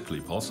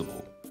theoretically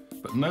possible,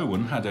 but no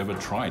one had ever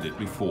tried it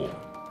before.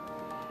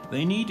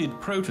 They needed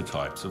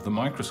prototypes of the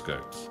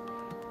microscopes.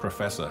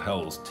 Professor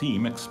Hell's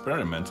team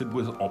experimented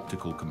with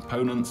optical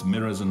components,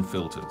 mirrors and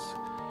filters.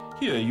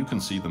 Here you can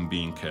see them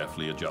being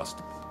carefully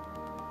adjusted.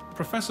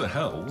 Professor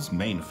Hell's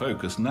main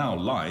focus now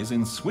lies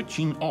in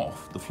switching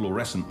off the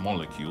fluorescent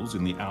molecules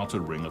in the outer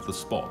ring of the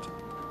spot.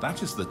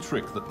 That is the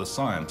trick that the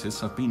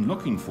scientists have been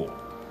looking for.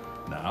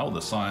 Now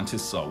the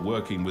scientists are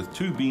working with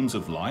two beams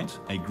of light,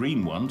 a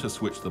green one to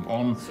switch them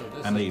on,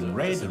 and a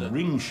red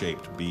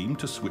ring-shaped beam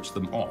to switch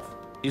them off.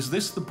 Is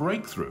this the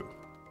breakthrough?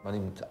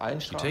 You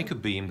take a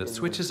beam that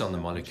switches on the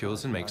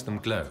molecules and makes them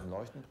glow,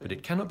 but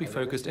it cannot be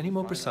focused any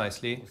more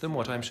precisely than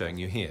what I'm showing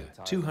you here,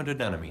 200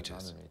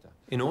 nanometers.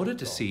 In order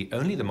to see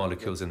only the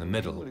molecules in the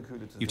middle,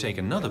 you take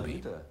another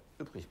beam.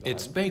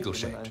 It's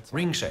bagel-shaped,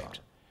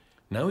 ring-shaped.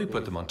 Now we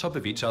put them on top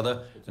of each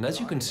other, and as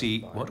you can see,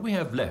 what we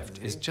have left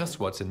is just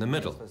what's in the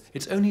middle.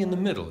 It's only in the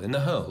middle, in the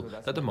hole,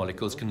 that the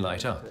molecules can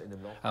light up.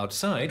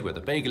 Outside, where the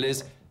bagel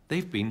is,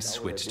 they've been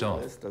switched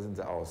off.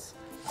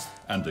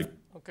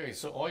 Okay,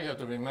 so all you have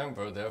to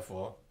remember,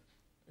 therefore,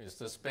 is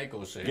this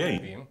bagel-shaped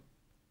beam.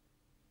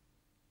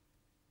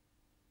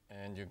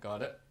 And you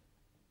got it?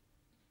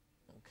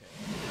 Okay.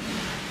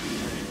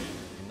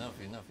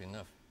 Enough.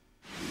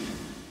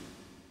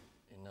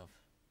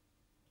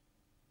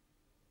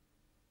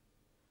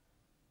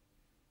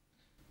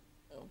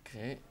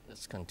 Okay,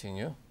 let's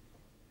continue.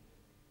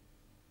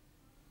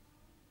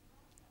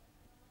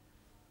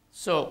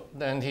 So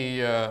then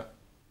he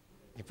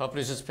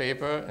published his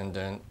paper, and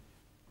then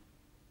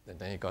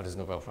he got his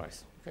Nobel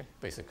Prize, okay,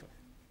 basically.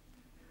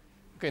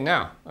 Okay,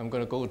 now I'm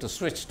going to go to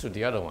switch to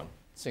the other one,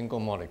 single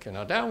molecule.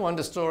 Now that one,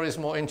 the story is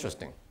more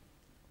interesting.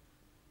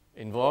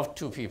 Involved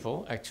two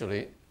people,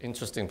 actually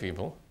interesting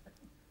people.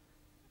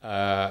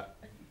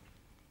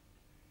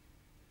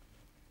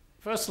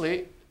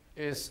 Firstly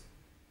is,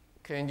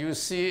 can you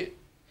see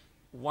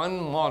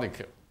one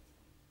molecule?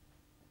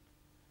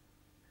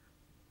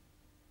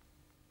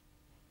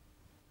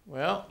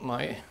 Well,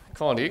 my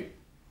colleague,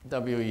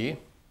 W.E.,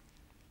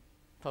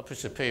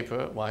 published a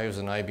paper while he was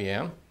in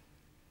IBM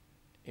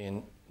in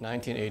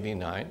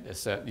 1989 that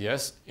said,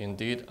 yes,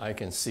 indeed, I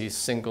can see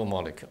single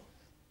molecule.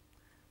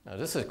 Now,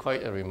 this is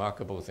quite a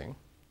remarkable thing.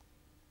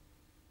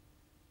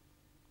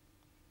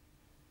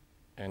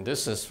 And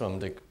this is from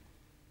the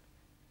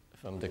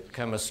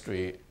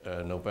chemistry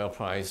Nobel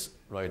Prize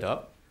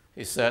write-up.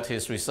 He said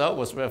his result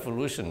was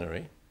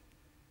revolutionary.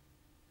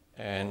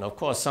 And of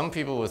course, some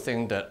people would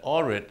think that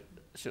Orid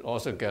should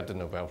also get the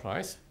Nobel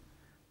Prize.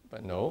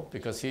 But no,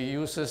 because he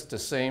uses the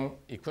same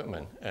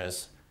equipment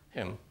as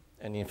him.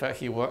 And in fact,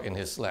 he worked in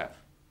his lab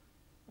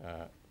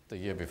the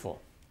year before.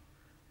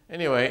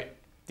 Anyway,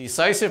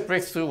 decisive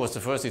breakthrough was the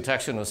first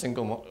detection of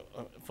single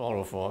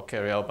fluorophore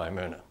carried out by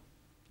Myrna.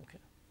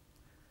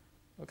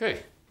 Okay.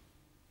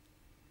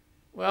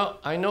 Well,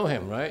 I know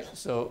him, right?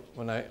 So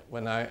when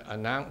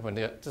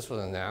this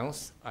was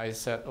announced, I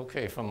said,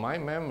 okay, from my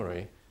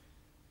memory,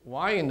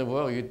 why in the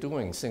world are you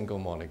doing single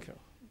molecule?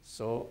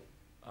 So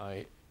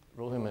I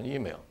wrote him an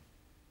email.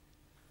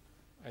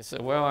 I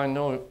said, well, I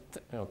know,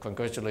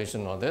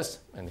 congratulations on this.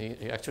 And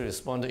he actually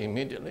responded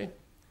immediately.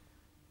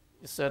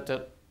 He said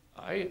that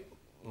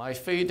my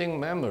fading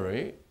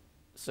memory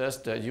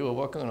says that you were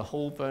working on a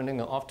hole burning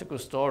and optical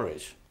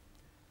storage.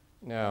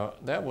 Now,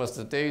 that was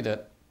the day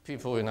that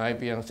people in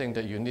IBM think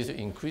that you need to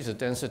increase the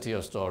density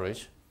of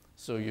storage,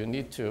 so you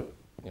need to,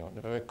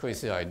 a very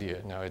crazy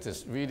idea. Now it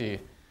is really,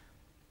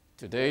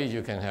 today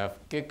you can have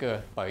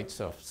gigabytes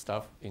of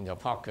stuff in your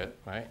pocket,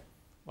 right?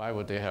 Why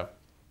would they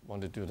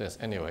want to do this?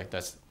 Anyway,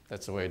 that's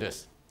the way it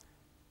is.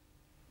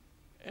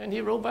 And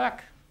he wrote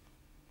back.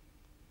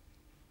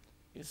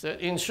 He said,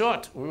 in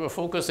short, we were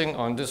focusing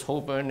on this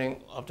hole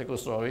burning optical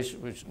storage,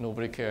 which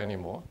nobody cared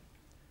anymore.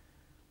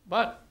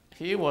 But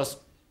he was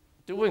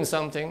doing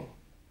something,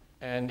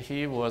 and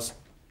he was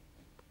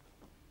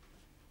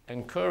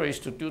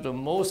encouraged to do the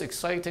most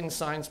exciting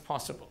science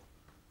possible.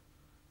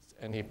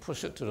 And he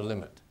pushed it to the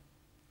limit.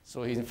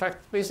 So he, in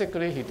fact,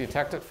 basically, he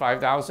detected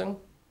 5,000,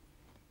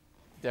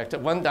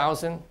 detected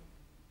 1,000,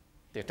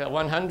 detected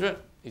 100.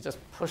 He just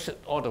pushed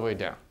it all the way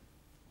down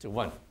to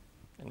 1.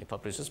 And he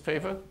published his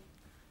paper.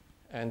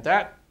 And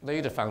that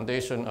laid the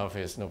foundation of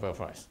his Nobel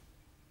Prize.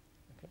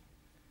 Okay.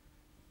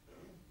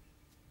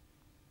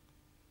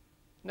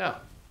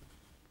 Now,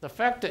 the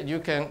fact that you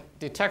can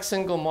detect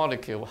single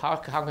molecule, how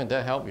can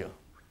that help you?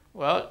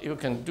 Well, you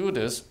can do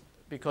this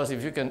because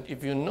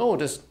if you know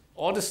this,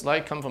 all this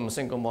light comes from a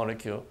single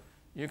molecule,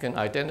 you can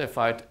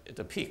identify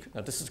the peak.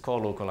 Now, this is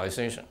called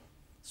localization.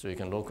 So you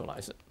can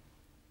localize it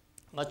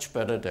much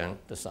better than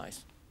the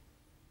size.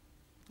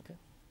 Okay.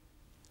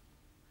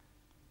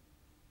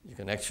 You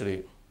can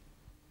actually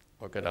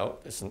work it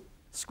out. It's the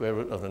square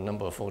root of the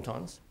number of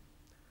photons.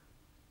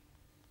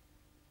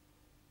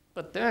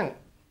 But then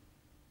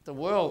the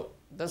world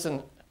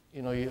doesn't,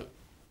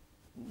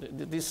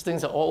 these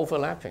things are all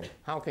overlapping.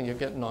 How can you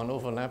get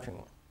non-overlapping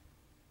one?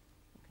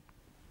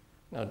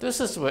 Now,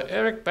 this is where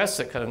Eric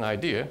Bessek had an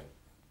idea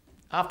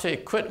after he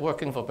quit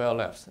working for Bell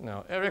Labs.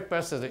 Now, Eric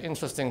Bessek is an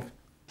interesting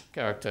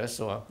character,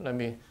 so let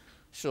me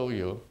show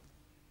you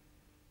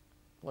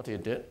what he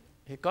did.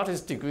 He got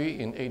his degree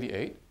in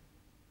 '88.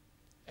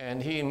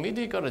 And he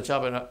immediately got a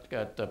job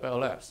at Bell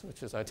Labs,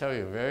 which is, I tell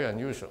you, very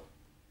unusual.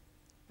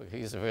 But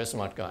he's a very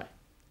smart guy.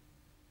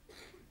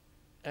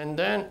 And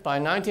then by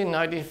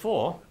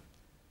 1994,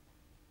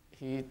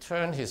 he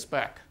turned his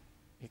back.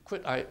 He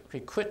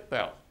quit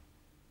Bell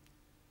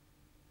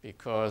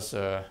because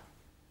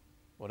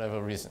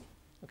whatever reason,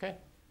 okay?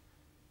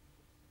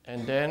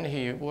 And then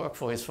he worked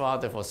for his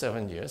father for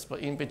 7 years. But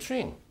in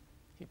between,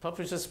 he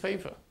published his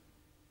paper,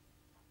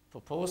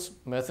 Proposed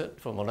Method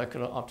for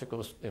Molecular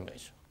Optical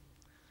Image.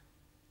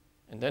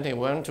 And then he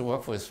went to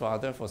work for his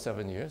father for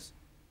 7 years.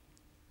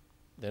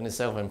 Then he's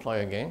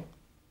self-employed again,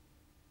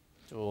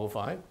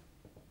 2005.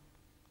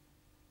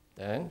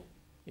 Then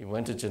he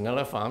went to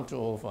Janella Farm,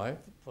 2005,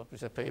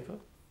 published a paper.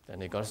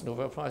 Then he got his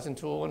Nobel Prize in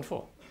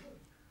 2014.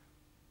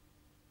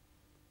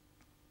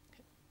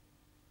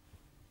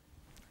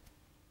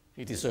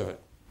 He deserved it.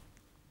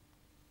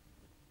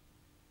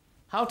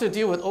 How to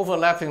deal with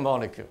overlapping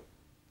molecule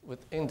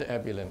within the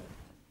Abbe limit.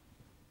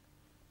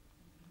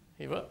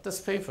 He wrote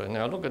this paper.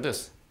 Now look at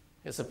this.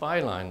 It's a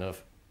byline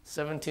of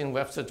 17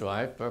 Webster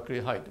Drive,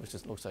 Berkeley Heights, which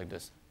just looks like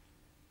this.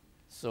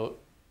 So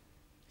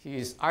he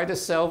is either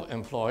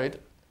self-employed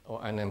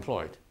or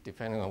unemployed,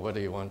 depending on whether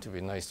you want to be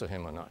nice to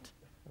him or not.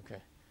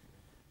 Okay.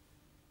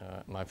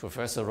 My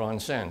professor Ron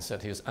Shan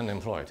said he is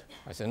unemployed.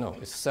 I said, no,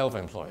 he's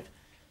self-employed.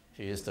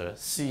 He is the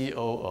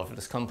CEO of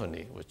this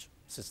company, which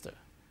sits there.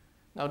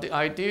 Now the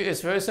idea is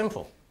very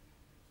simple.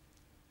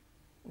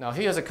 Now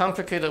he has a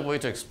complicated way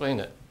to explain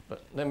it,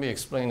 but let me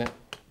explain it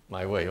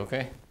my way,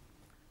 okay?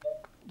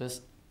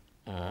 This,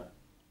 now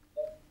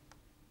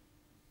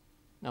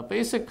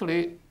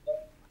basically,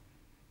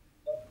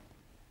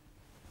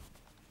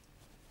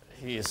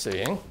 he is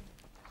saying,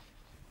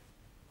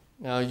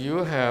 now you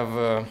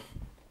have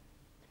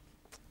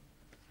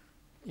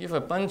a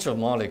bunch of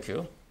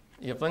molecules,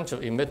 you have a bunch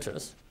of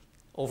emitters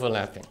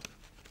overlapping.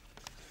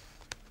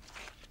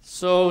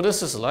 So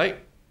this is like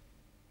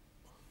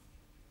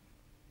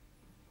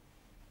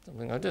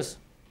something like this.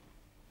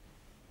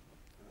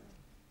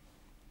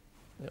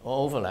 They're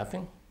all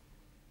overlapping.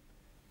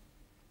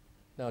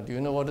 Now, do you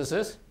know what this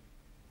is?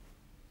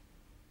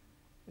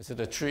 Is it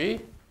a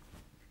tree?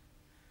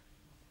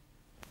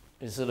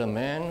 Is it a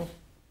man?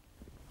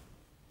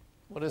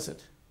 What is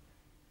it?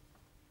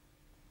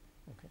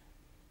 Okay.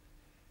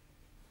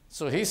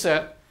 So he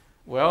said,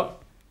 well,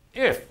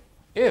 if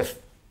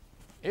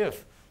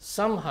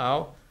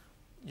somehow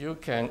you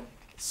can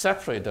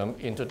separate them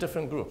into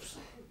different groups,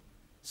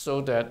 so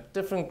that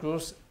different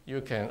groups you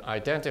can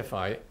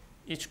identify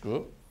each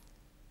group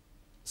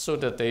so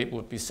that they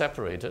would be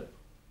separated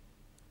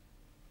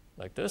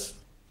like this,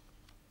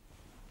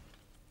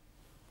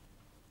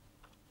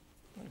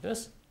 like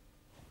this.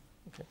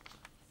 Okay.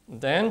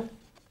 Then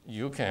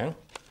you can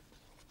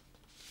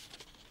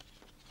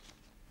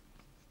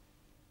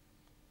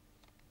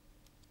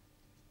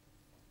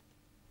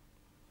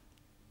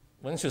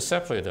once you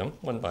separate them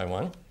one by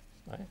one,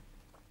 right,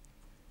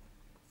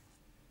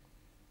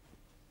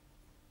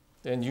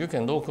 then you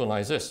can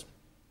localize this,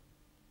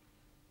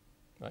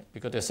 right,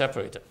 because they're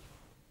separated.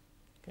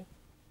 Okay.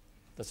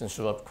 Doesn't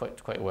show up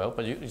quite well,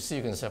 but you see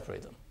you can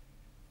separate them.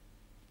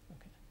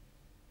 Okay.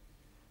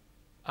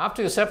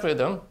 After you separate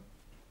them,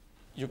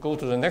 you go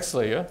to the next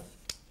layer,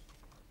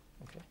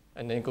 okay,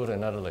 and then go to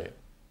another layer.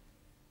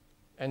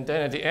 And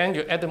then at the end,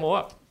 you add them all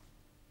up.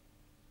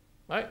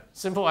 Right?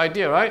 Simple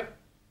idea, right?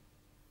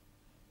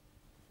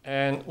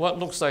 And what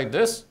looks like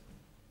this,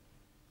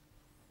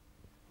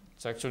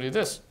 it's actually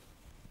this.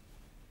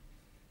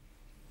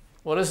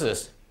 What is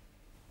this?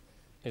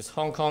 It's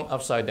Hong Kong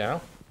upside down.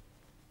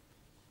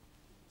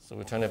 So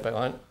we turn it back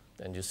on,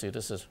 then you see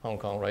this is Hong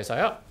Kong right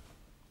side up.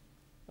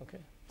 Okay,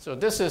 so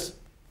this is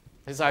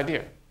his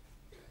idea.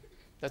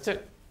 That's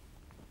it.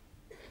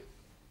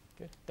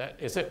 Okay, that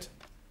is it.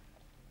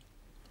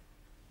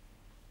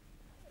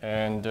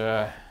 And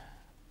that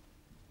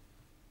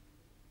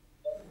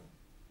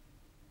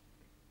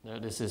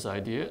is his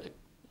idea.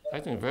 I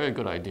think a very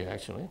good idea,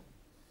 actually.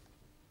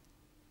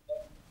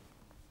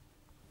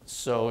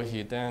 So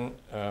he then,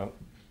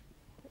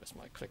 where's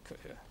my clicker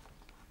here?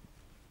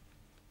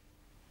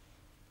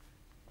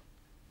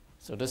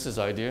 So this is his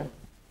idea,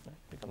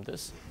 become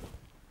this.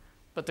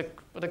 But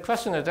the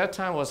question at that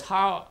time was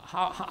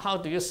how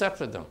do you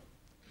separate them?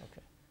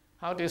 Okay.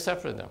 How do you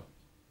separate them?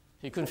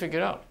 He couldn't figure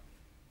it out.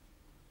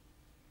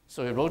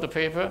 So he wrote a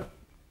paper,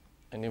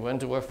 and he went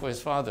to work for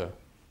his father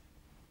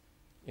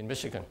in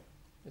Michigan.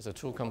 It's a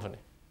tool company.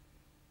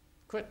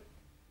 Quit.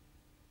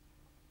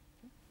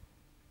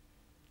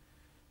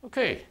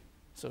 Okay,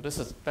 so this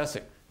is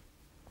basic.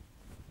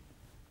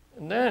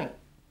 And then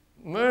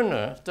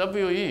Murner,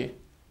 W.E.,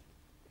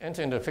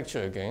 entered into the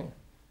picture again.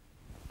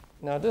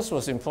 Now this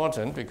was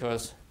important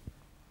because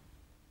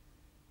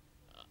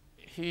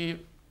he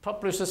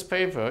published this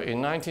paper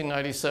in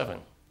 1997.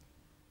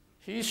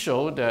 He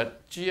showed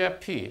that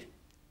GFP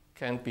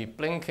can be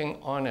blinking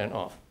on and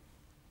off.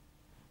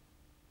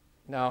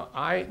 Now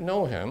I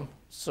know him,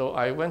 so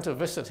I went to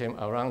visit him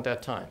around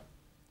that time,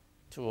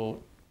 to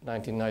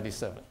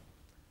 1997.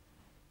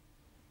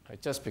 I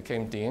just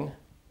became dean.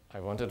 I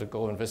wanted to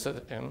go and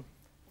visit him,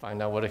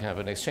 find out whether he can have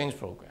an exchange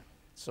program.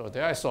 So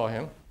there I saw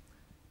him.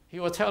 He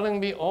was telling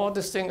me all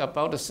this thing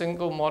about the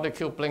single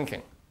molecule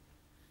blinking.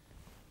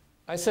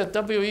 I said,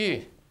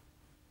 W.E.,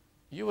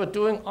 you were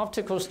doing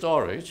optical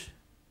storage,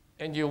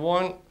 and you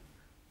want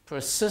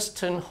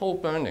persistent hole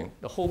burning.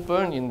 The hole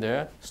burn in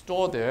there,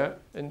 store there,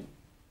 and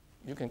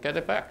you can get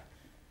it back.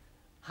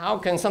 How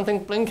can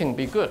something blinking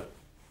be good?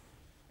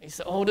 He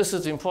said, oh, this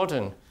is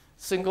important,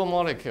 single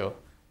molecule.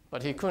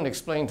 But he couldn't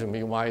explain to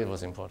me why it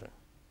was important.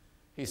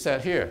 He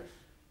said, here,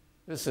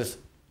 this is,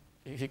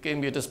 he gave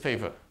me this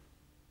paper,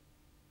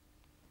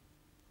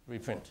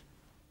 reprint,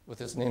 with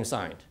his name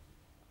signed.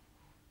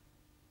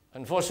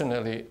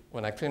 Unfortunately,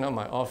 when I cleaned up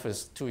my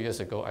office 2 years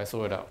ago, I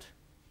threw it out.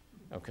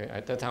 Okay,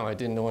 at that time I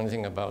didn't know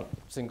anything about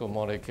single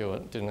molecule,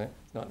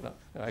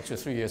 actually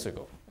 3 years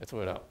ago, I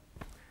threw it out.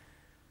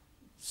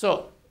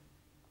 So,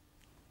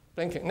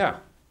 blinking.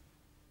 Now,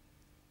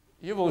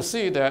 you will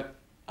see that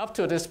up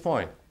to this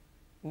point,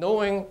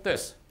 knowing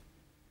this,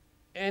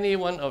 any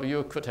one of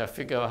you could have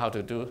figured out how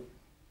to do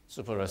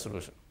super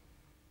resolution.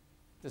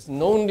 There's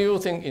no new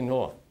thing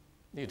involved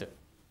needed.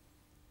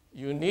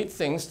 You need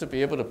things to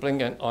be able to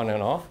blink on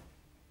and off.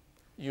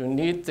 You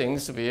need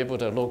things to be able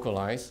to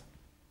localize.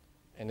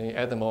 And then you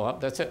add them all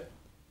up, that's it.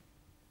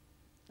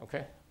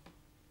 Okay?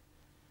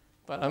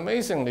 But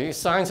amazingly,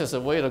 science has a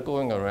way of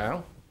going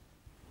around.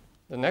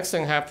 The next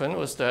thing happened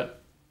was that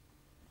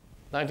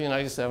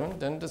 1997,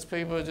 then this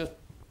paper just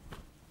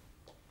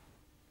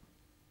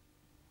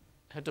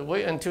had to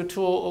wait until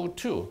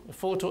 2002,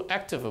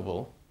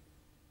 photoactivable,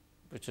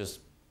 which is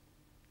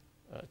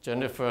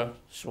Jennifer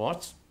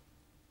Schwartz,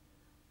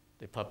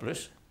 they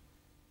published.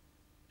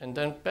 And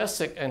then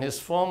Bessick and his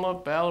former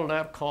Bell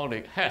Lab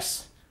colleague,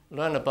 Hess,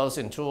 learned about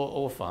it in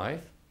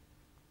 2005.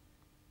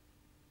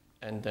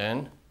 And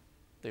then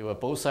they were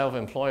both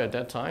self-employed at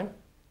that time,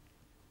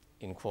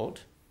 in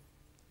quote,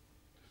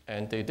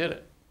 and they did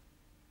it.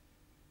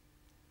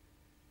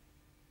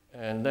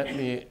 And let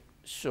me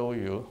show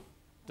you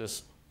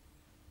this.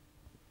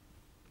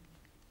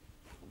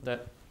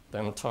 Let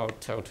them tell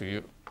to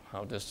you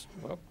how this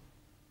works.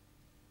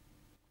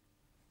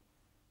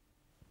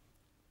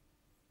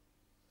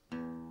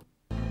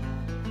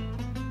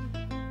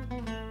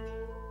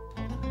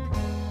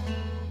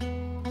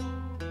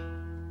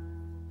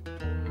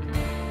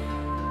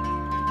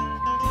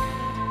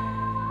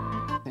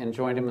 And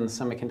joined him in the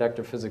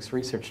Semiconductor Physics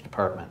Research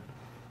Department.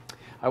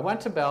 I went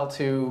to Bell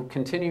to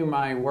continue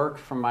my work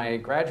from my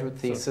graduate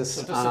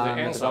thesis on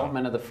the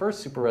development of the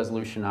first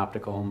super-resolution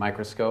optical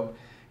microscope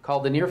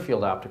called the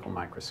near-field optical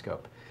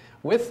microscope.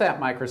 With that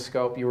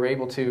microscope, you were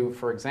able to,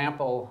 for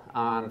example,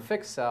 on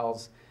fixed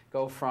cells,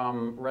 go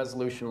from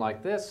resolution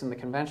like this in the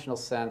conventional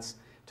sense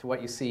to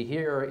what you see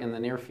here in the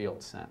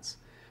near-field sense.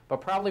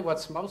 But probably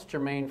what's most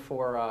germane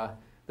for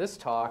this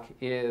talk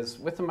is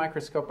with the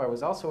microscope I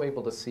was also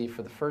able to see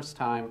for the first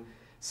time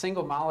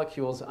single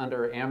molecules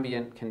under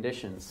ambient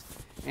conditions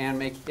and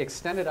make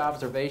extended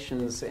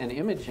observations and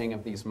imaging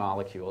of these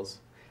molecules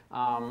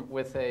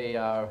with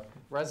a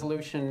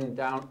resolution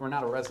down, or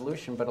not a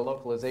resolution, but a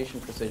localization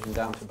precision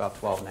down to about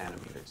 12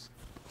 nanometers.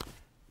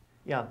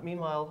 Yeah,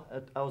 meanwhile,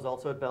 I was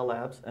also at Bell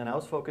Labs, and I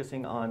was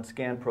focusing on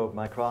scan probe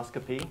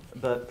microscopy,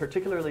 but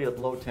particularly at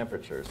low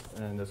temperatures.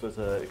 And this was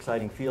an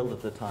exciting field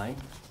at the time.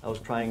 I was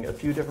trying a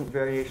few different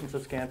variations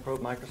of scan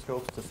probe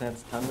microscopes to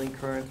sense tunneling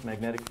currents,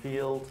 magnetic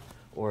field,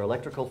 or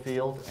electrical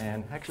field,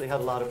 and actually had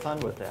a lot of fun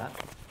with that.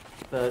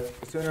 But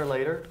sooner or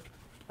later,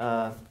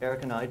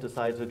 Eric and I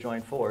decided to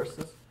join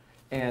forces,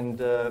 and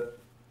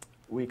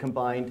we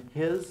combined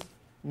his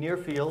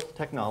near-field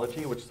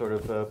technology, which sort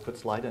of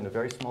puts light in a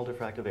very small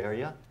diffractive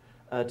area,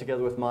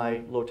 together with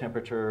my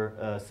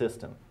low-temperature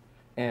system.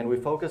 And we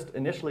focused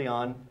initially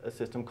on a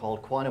system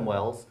called quantum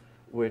wells,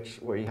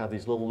 where you have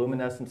these little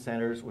luminescent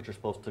centers which are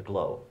supposed to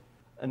glow.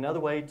 Another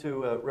way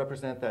to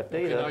represent that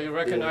data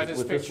is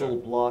with this little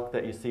block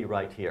that you see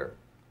right here.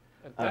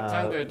 At that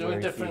time, they're doing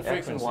different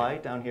frequencies. X and Y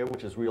down here,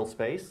 which is real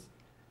space,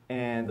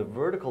 and the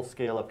vertical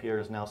scale up here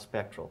is now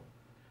spectral.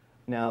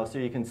 Now, so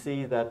you can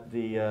see that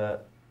the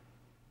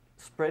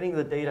spreading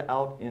the data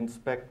out in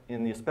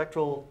the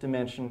spectral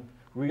dimension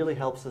really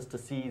helps us to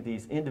see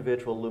these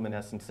individual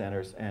luminescent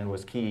centers and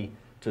was key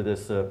to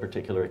this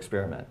particular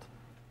experiment.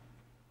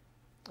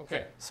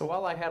 Okay. So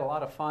while I had a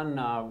lot of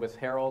fun with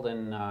Harold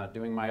and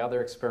doing my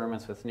other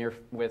experiments with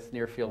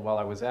near field while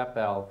I was at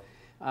Bell,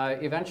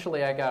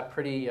 eventually I got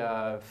pretty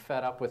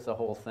fed up with the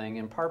whole thing,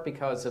 in part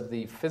because of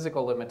the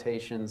physical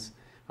limitations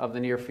of the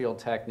near field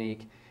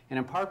technique, and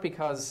in part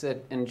because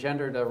it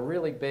engendered a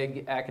really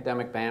big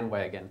academic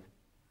bandwagon.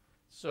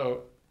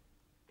 So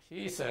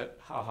he said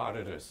how hard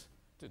it is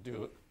to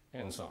do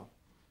hands-on.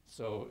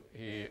 So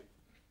he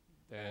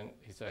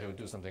said he would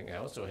do something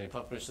else. So he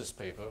published this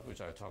paper,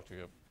 which I talked to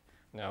you.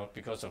 Now,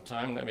 because of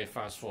time, let me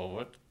fast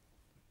forward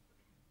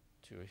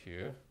to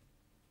here.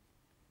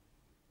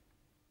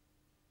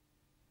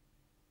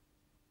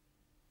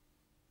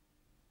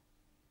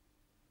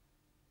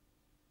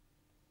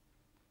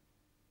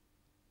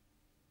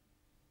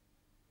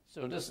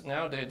 So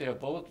now they're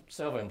both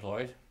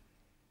self-employed.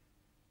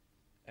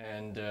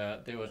 And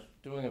they were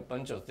doing a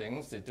bunch of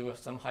things. They do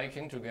some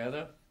hiking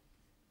together,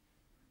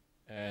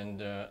 and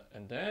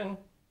then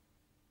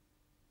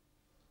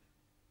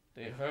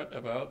they heard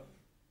about.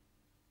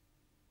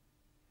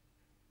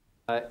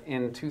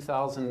 In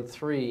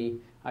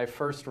 2003, I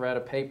first read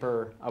a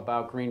paper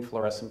about green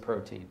fluorescent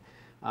protein,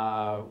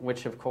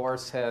 which of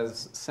course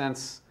has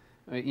since,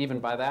 even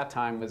by that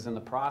time, was in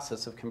the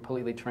process of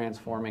completely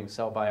transforming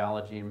cell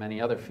biology and many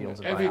other fields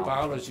of biology. Every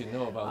biology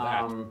know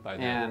about that by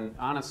then. And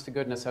honest to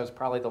goodness, I was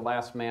probably the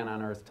last man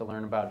on earth to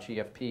learn about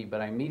GFP, but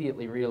I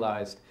immediately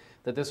realized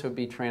that this would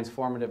be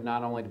transformative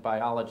not only to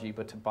biology,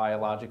 but to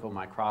biological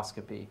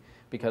microscopy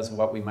because of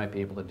what we might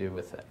be able to do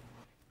with it.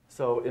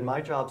 So in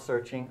my job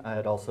searching, I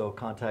had also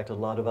contacted a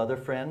lot of other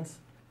friends,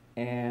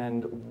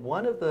 and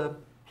one of the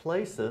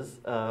places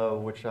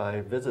which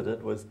I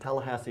visited was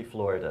Tallahassee,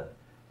 Florida.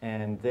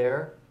 And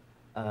there,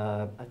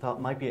 I thought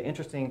might be an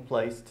interesting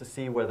place to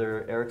see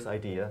whether Eric's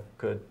idea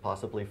could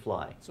possibly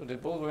fly. So they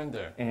both went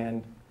there.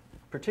 And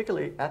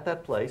particularly at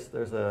that place,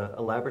 there's a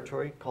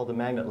laboratory called the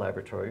Magnet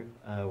Laboratory,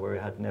 where we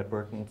had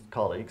networked and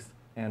colleagues.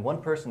 And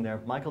one person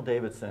there, Michael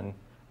Davidson,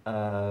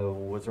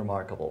 was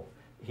remarkable.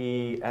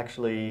 He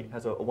actually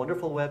has a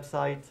wonderful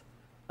website,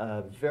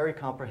 very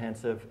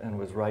comprehensive, and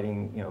was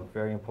writing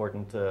very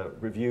important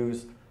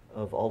reviews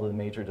of all the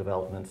major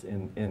developments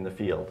in the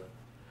field.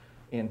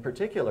 In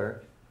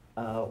particular,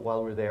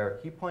 while we're there,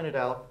 he pointed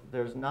out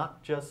there's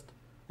not just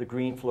the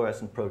green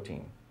fluorescent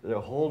protein. There's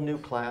a whole new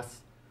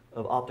class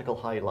of optical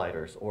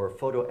highlighters, or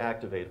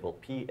photoactivatable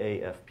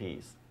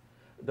PAFPs.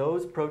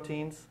 Those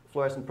proteins,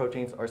 fluorescent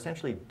proteins, are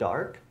essentially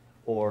dark,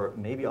 or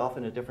maybe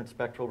often a different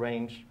spectral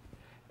range.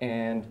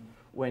 And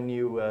when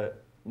you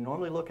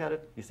normally look at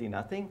it, you see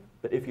nothing.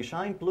 But if you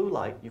shine blue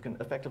light, you can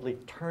effectively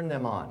turn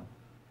them on.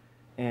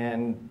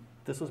 And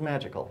this was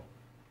magical.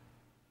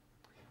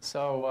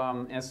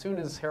 So as soon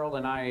as Harold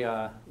and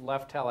I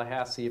left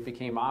Tallahassee, it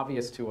became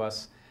obvious to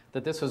us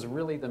that this was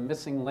really the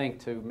missing link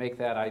to make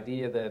that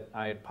idea that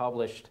I had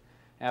published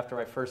after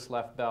I first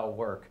left Bell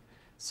work.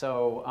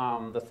 So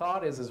the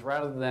thought is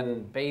rather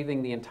than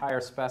bathing the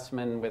entire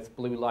specimen with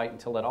blue light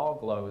until it all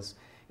glows,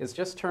 is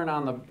just turn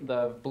on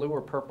the blue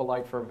or purple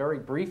light for a very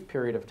brief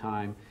period of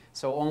time,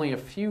 so only a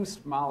few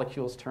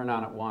molecules turn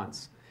on at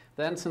once.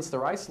 Then, since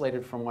they're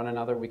isolated from one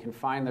another, we can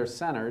find their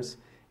centers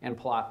and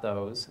plot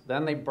those.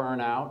 Then they burn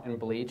out and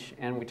bleach,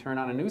 and we turn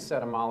on a new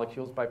set of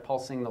molecules by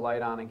pulsing the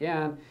light on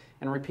again,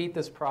 and repeat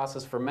this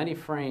process for many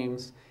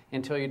frames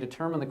until you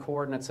determine the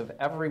coordinates of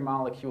every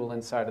molecule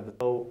inside of the...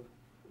 So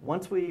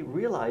once we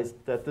realized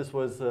that this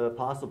was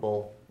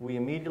possible, we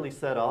immediately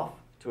set off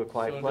to a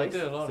quiet place,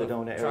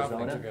 Sedona,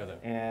 Arizona,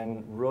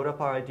 and wrote up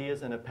our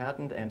ideas in a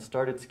patent and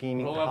started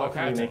scheming how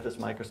can we make this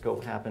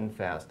microscope happen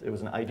fast. It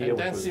was an idea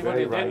which was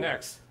very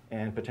right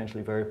and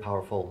potentially very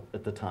powerful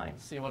at the time.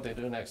 See what they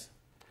do next.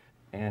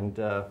 And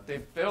they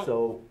built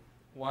so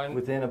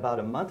within about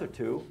a month or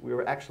two, we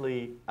were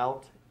actually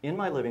out in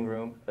my living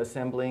room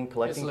assembling,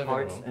 collecting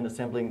parts and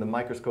assembling the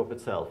microscope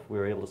itself. We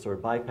were able to sort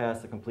of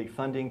bypass the complete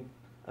funding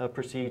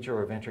procedure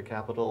or venture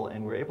capital,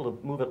 and we were able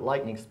to move at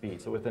lightning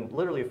speed. So within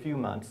literally a few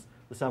months,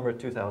 the summer of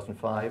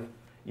 2005,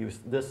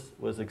 this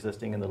was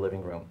existing in the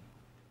living room.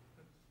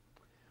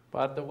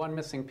 But the one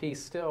missing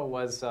piece still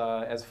was,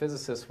 as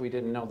physicists, we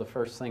didn't know the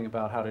first thing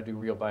about how to do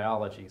real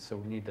biology, so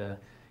we need to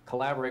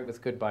collaborate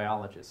with good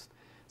biologists.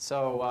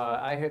 So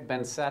I had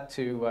been set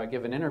to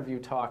give an interview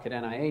talk at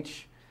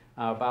NIH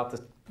about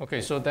this. Okay,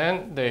 so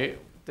then they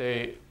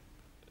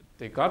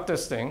got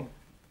this thing,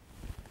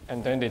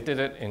 and then they did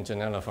it in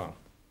Janella Farm.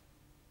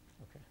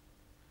 Okay.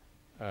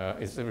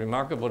 It's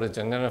remarkable that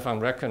Janella Farm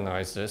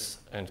recognized this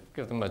and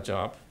give them a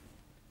job.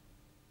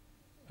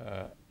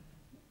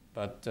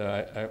 But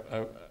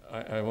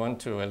I want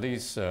to at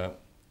least, okay.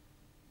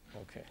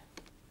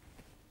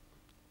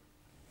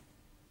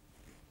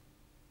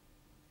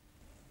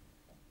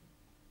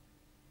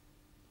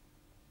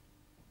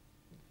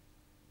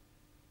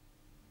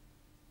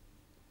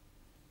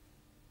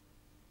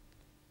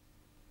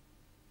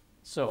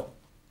 So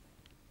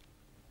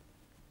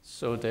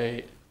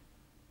they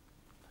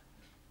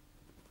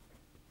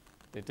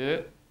did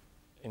it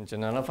in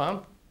Janella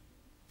Farm,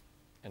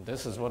 and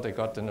this is what they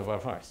got the Nobel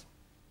Prize.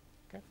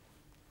 Okay.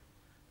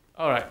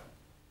 All right.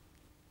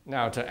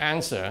 Now to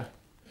answer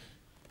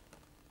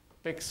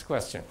Big's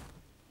question.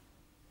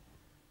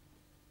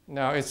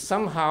 Now it's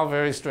somehow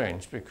very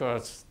strange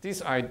because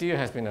this idea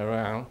has been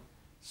around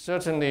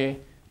certainly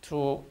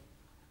to,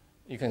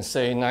 you can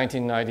say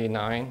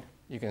 1999.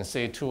 You can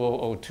say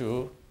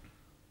 2002,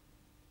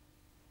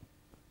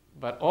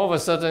 but all of a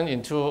sudden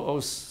in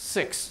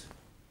 2006,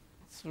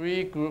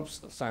 3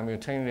 groups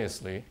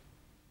simultaneously,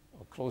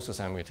 or close to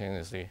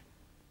simultaneously,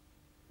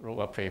 wrote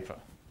a paper.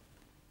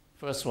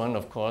 First one,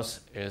 of course,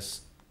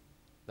 is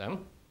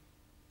them.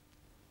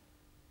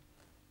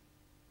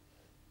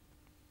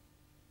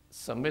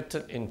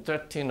 Submitted in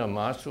 13th of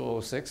March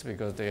 2006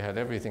 because they had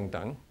everything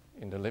done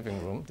in the living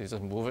room. They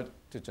just move it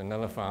to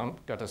Janella Farm,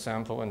 got a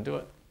sample and do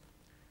it.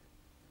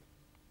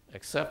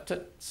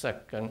 Accepted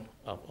 2nd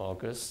of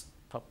August,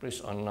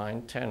 published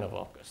online 10th of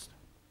August,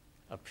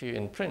 appear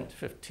in print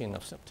 15th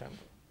of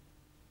September.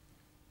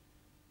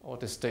 All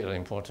this data are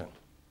important.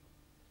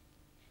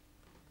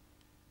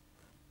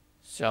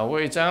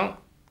 Xiaowei Zhang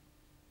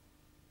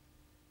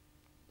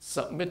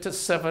submitted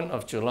 7th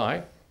of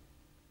July,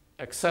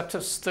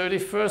 accepted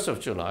 31st of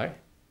July,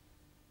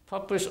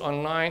 published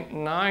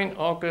online 9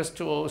 August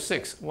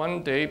 2006,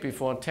 1 day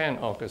before 10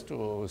 August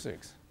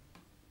 2006.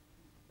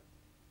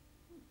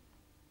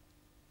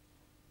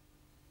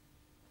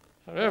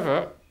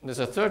 However, there's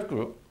a third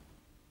group.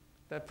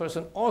 That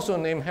person also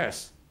named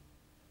Hess.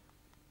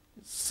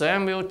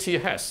 Samuel T.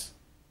 Hess.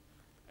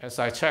 As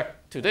I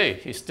checked today,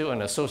 he's still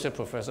an associate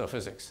professor of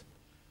physics.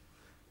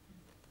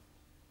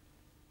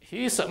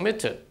 He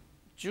submitted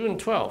June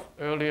 12,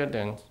 earlier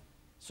than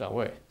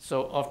Xiaowei.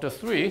 So of the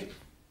 3,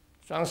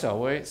 Zhang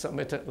Xiaowei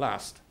submitted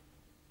last,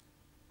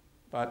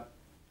 but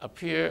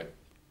appeared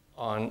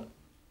online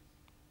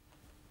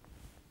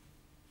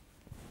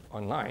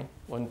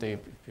 1 day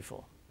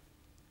before.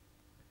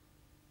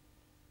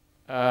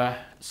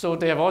 So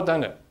they have all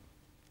done it,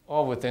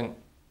 all within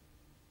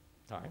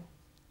time.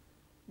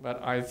 But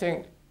I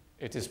think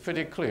it is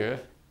pretty clear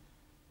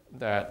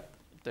that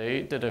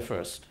they did it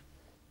first.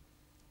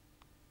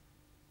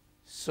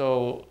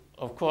 So,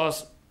 of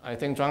course, I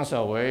think Zhang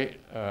Xiaowei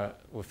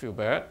will feel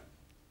bad,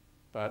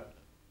 but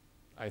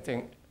I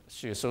think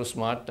she is so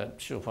smart that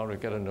she'll probably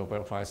get a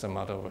Nobel Prize some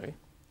other way.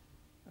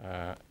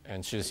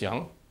 And she's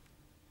young.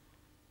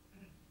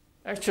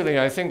 Actually,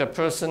 I think the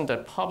person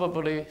that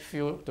probably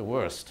feels the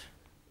worst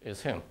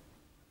is him.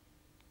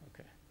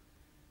 Okay.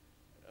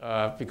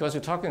 Because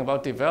you're talking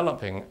about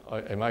developing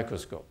a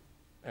microscope,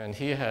 and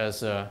he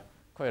has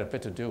quite a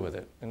bit to do with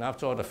it. And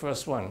after all, the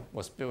first one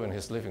was built in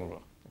his living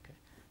room. Okay.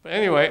 But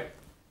anyway,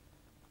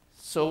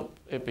 so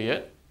it be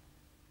it.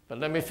 But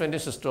let me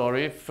finish the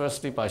story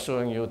firstly by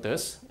showing you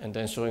this, and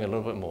then showing a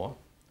little bit more.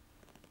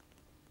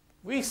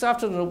 Weeks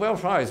after the Nobel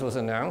Prize was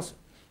announced,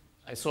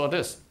 I saw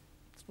this.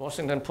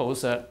 Washington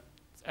Post said,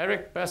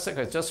 Eric Bessick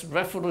has just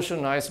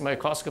revolutionized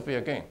microscopy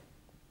again.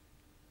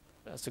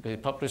 Basically, he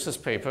published this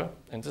paper,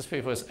 and this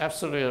paper is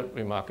absolutely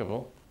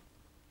remarkable,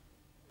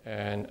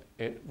 and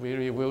it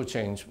really will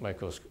change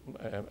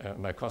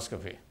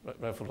microscopy,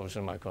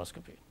 revolution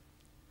microscopy.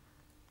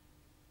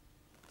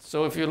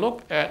 So if you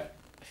look at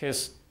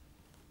his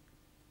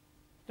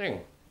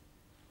thing,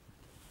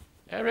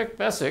 Eric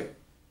Bessick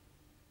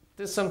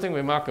did something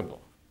remarkable.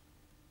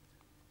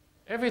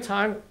 Every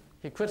time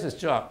he quit his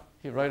job,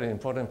 he write an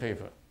important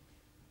paper.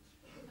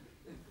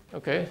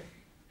 Okay,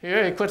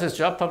 here he quit his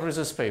job, published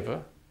this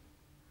paper,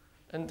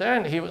 and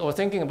then he was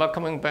thinking about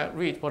coming back,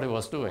 read what he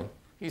was doing.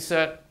 He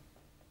said,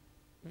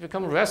 he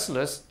become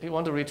restless, he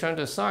want to return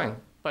to science,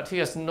 but he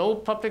has no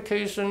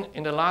publication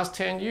in the last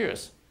 10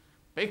 years.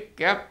 Big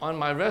gap on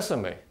my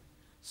resume.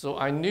 So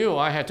I knew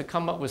I had to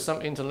come up with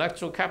some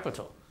intellectual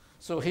capital.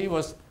 So he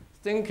was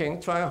thinking,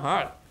 trying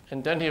hard,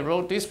 and then he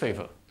wrote this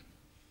paper.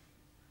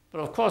 But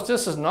of course,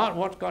 this is not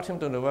what got him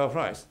the Nobel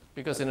Prize,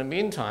 because in the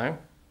meantime,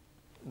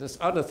 this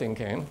other thing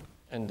came,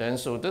 and then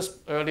so this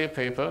earlier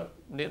paper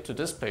led to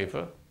this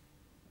paper.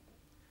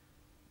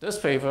 This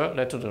paper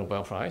led to the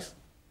Nobel Prize.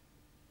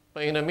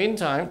 But in the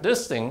meantime,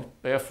 this thing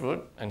bear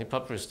fruit, and he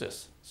published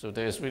this. So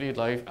there is really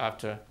life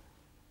after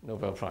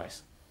Nobel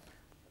Prize.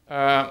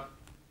 I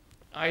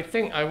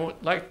think I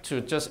would like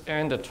to just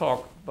end the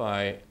talk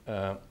by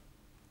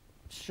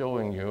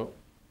showing you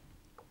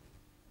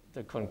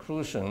the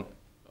conclusion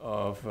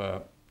of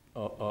the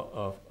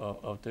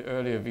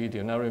earlier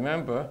video. Now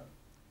remember,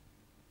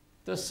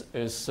 this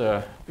is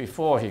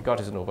before he got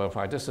his Nobel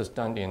Prize. This is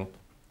done in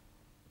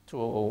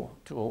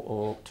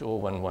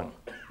 2011.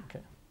 Okay.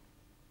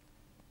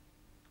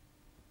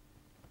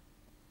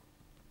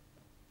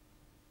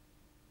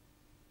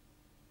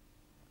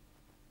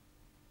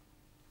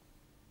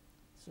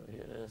 So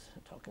here it is,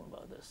 talking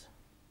about this.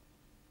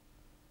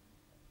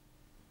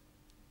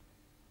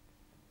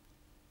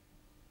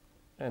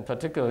 And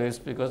particularly it's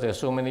because there are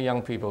so many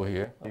young people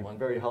here.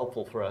 Very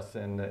helpful for us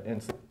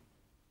in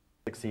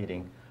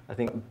succeeding. I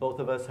think both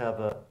of us have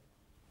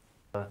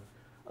a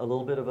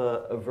little bit of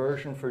a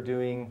aversion for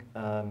doing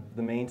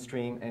the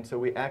mainstream, and so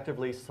we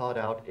actively sought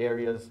out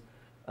areas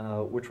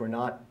which were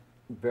not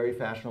very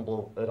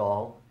fashionable at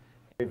all.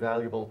 Very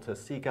valuable to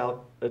seek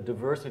out a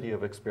diversity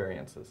of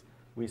experiences.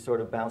 We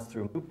sort of bounced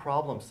through new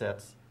problem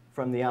sets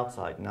from the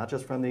outside, not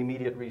just from the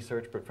immediate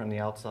research, but from the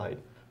outside.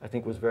 I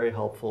think was very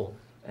helpful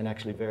and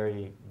actually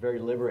very, very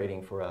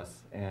liberating for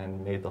us,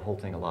 and made the whole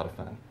thing a lot of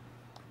fun.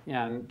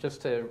 Yeah, and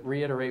just to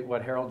reiterate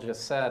what Harold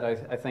just said,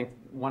 I think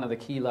one of the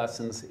key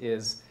lessons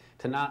is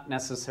to not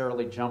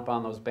necessarily jump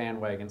on those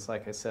bandwagons,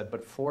 like I said,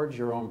 but forge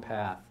your own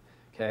path,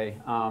 okay?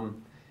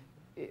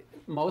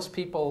 Most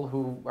people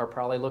who are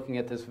probably looking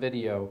at this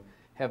video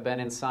have been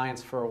in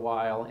science for a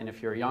while, and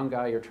if you're a young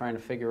guy, you're trying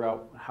to figure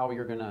out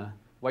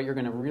what you're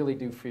gonna really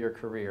do for your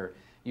career.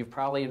 You've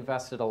probably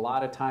invested a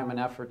lot of time and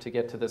effort to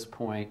get to this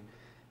point.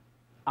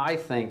 I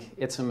think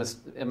it's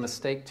a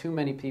mistake too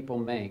many people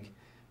make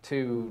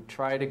to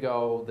try to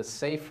go the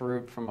safe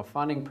route from a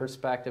funding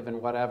perspective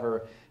and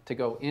whatever, to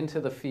go into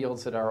the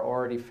fields that are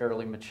already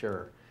fairly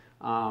mature.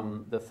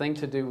 The thing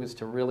to do is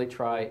to really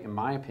try, in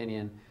my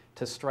opinion,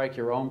 to strike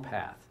your own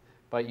path.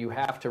 But you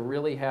have to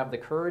really have the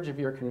courage of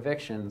your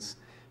convictions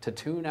to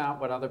tune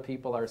out what other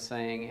people are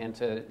saying, and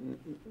to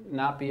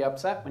not be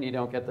upset when you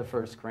don't get the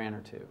first grant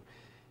or two.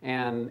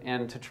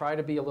 And to try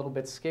to be a little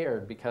bit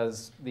scared,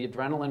 because the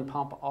adrenaline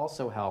pump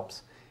also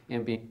helps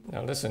in being...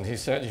 Now listen, he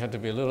said you had to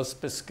be a little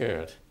bit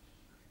scared,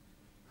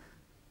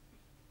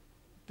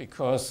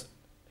 because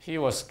he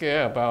was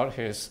scared about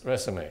his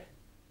resume.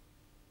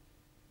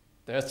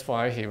 That's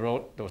why he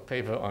wrote those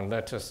papers on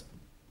letters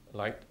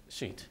light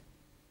sheet.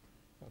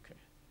 Okay,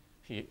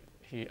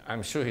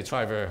 I'm sure he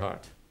tried very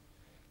hard.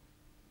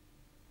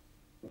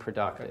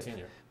 Productive.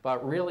 Continue.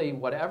 But really,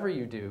 whatever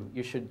you do,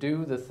 you should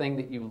do the thing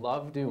that you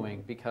love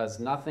doing, because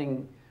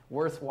nothing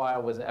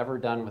worthwhile was ever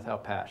done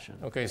without passion.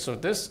 Okay, so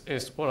this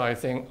is what I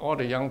think all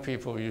the young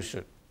people you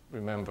should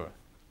remember.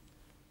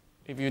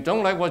 If you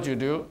don't like what you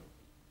do,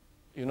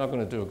 you're not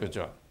going to do a good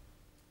job.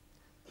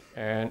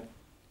 And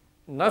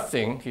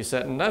nothing, he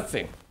said,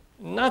 nothing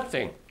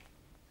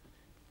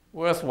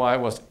worthwhile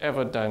was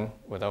ever done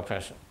without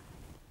passion.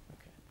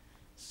 Okay.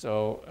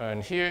 So,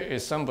 and here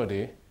is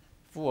somebody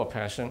full of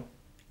passion,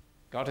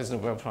 got his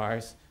Nobel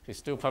Prize, he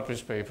still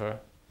published paper.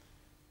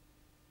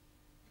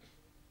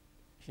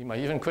 He might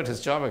even quit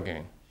his job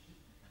again,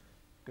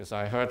 because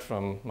I heard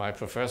from my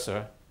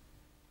professor,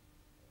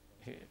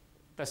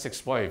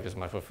 Bessik's wife is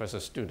my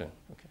professor's student.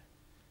 Okay.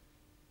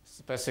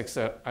 So Bessik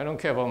said, I don't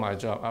care about my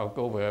job, I'll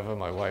go wherever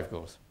my wife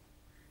goes.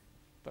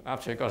 But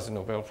after he got the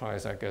Nobel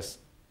Prize, I guess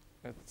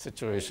that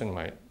situation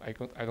I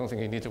don't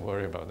think he need to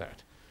worry about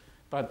that.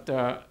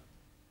 But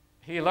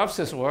he loves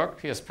his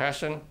work, he has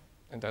passion,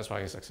 and that's why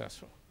he's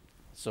successful.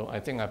 So I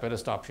think I better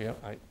stop here.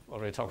 I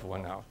already talked for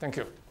 1 hour. Thank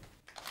you.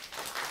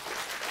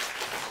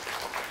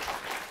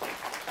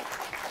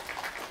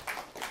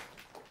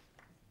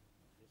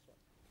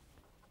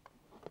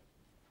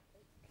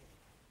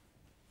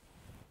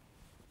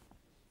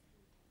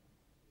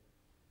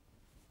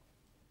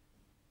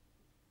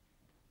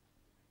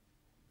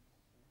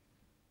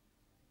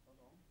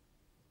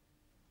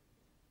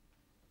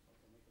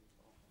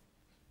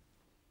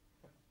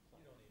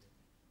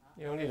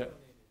 You don't need it.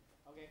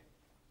 Okay.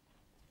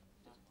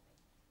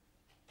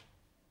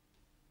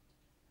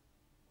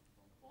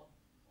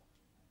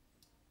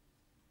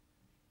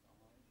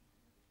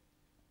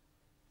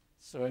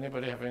 So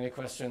anybody have any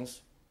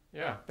questions?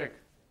 Yeah, Vic.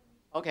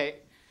 Okay.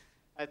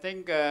 I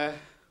think, okay.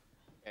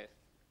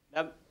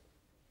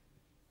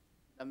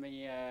 Let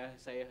me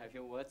say a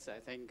few words, I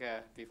think,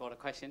 before the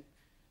question.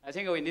 I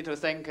think we need to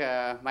thank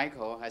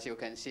Michael. As you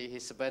can see, he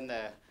spent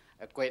a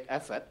great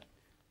effort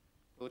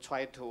to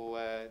try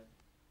to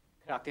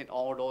conduct in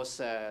all those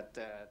the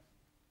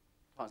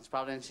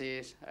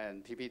transparencies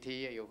and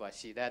PPT. You will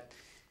see that.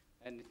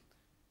 And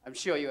I'm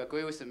sure you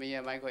agree with me,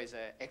 Michael is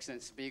an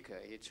excellent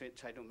speaker. He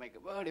tried to make a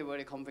very,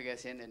 very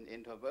complicated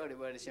into a very,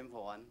 very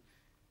simple one.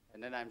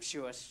 And then I'm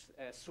sure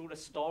through the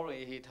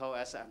story he told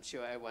us, I'm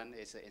sure everyone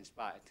is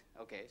inspired.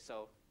 Okay,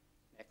 so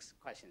next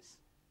questions.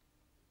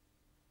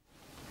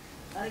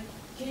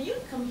 Can you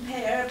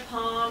compare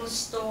palm,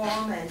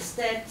 storm, and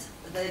STET,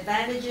 the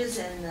advantages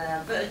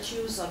and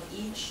virtues of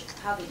each,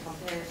 how they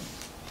compare?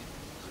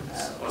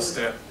 What's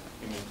that?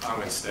 You mean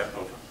palm and STET?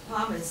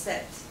 Palm and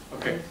STET.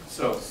 Okay,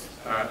 so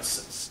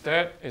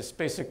STET is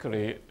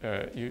basically,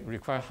 you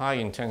require high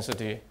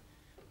intensity,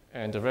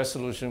 and the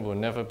resolution will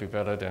never be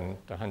better than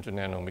the 100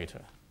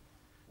 nanometer.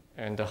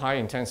 And the high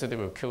intensity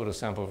will kill the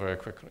sample very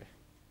quickly.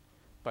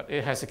 But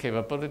it has the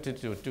capability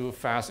to do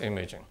fast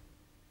imaging.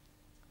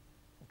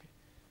 Okay.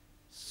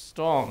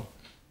 Storm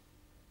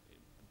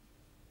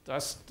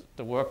does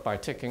the work by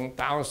taking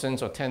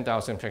thousands or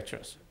 10,000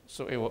 pictures.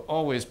 So it will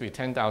always be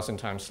 10,000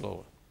 times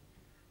slower.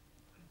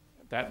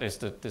 That is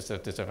the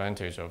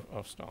disadvantage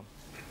of storm.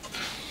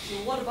 So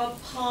what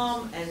about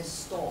palm and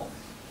storm?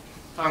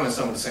 Palm and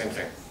storm are the same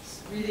thing.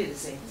 It's really the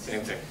same thing.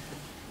 Same thing.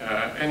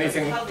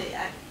 Anything. How they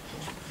act.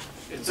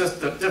 It's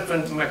just a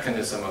different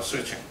mechanism of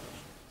switching.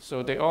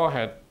 So they all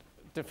had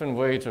different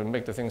way to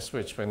make the thing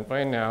switch. But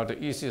right now, the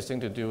easiest thing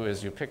to do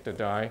is you pick the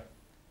die,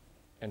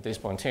 and they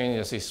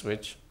spontaneously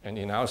switch. And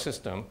in our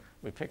system,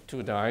 we pick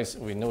two dies.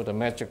 We know the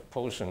magic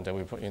potion that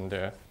we put in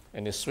there,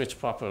 and they switch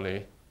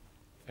properly.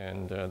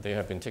 And they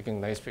have been taking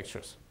nice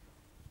pictures.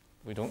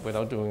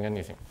 Without doing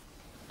anything.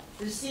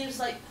 It seems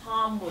like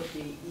palm would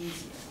be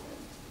easier.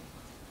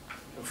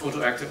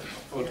 Photoactive,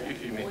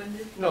 you mean?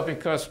 No,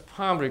 because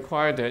palm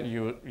requires that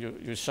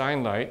you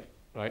shine light,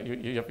 right?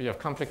 You have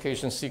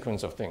complication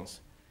sequence of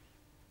things.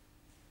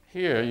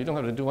 Here, you don't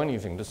have to do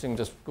anything. The thing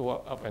just go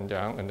up and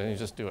down, and then you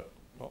just do it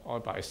all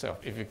by itself.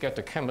 If you get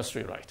the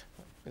chemistry right.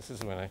 This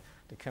is when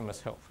the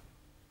chemists help.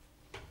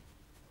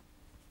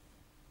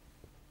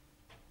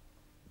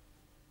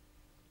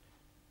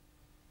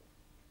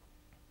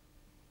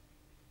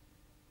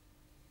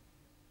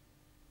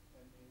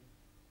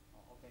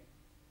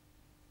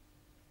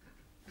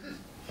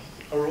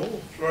 Are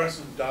all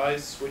fluorescent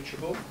dyes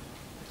switchable?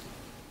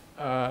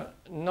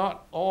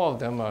 Not all of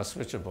them are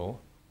switchable,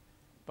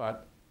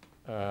 but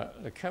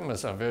the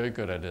chemists are very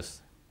good at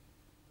this.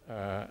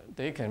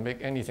 They can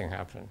make anything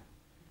happen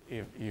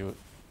if you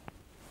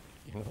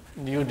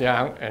kneel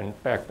down and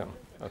back them.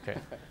 Okay,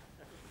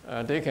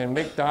 they can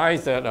make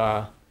dyes see,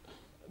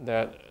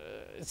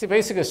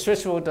 basically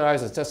switchable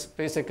dyes is just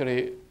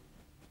basically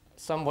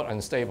somewhat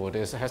unstable.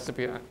 There has to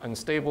be an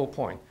unstable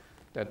point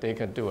that they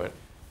can do it.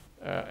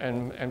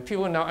 And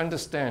people now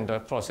understand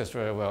that process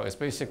very well. It's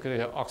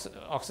basically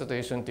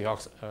oxidation,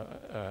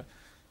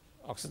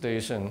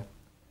 oxidation,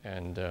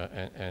 and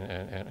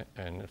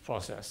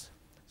process.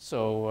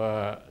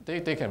 So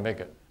they can make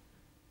it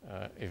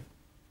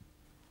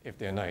if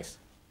they're nice,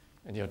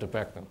 and you have to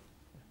back them.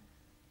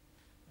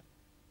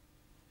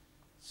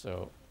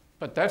 So,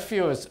 but that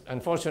field is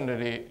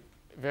unfortunately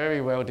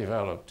very well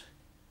developed,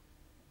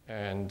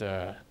 and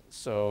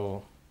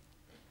so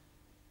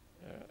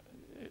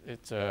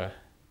it's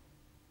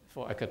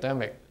for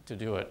academic to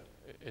do it,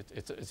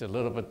 it's a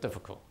little bit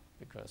difficult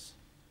because,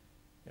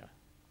 yeah.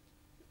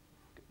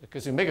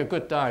 Because you make a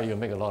good dye, you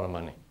make a lot of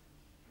money.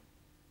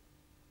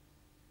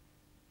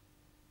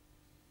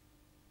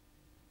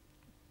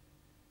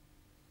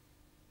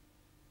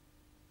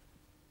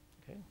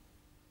 Okay.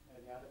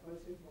 Any other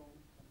questions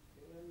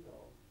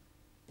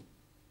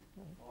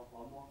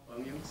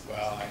from you?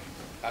 Well, I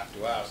have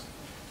to ask.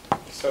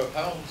 So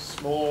how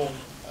small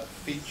a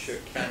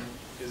feature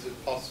is it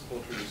possible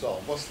to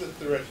resolve? What's the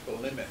theoretical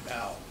limit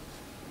now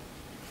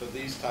for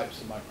these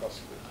types of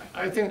microscopy?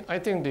 I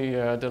think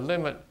the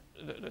limit,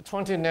 the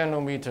 20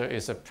 nanometer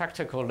is a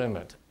practical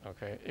limit.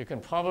 Okay, you can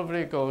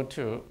probably go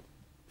to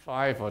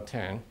 5 or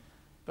 10,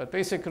 but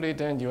basically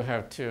then you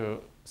have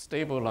to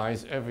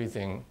stabilize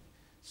everything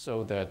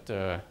so that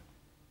the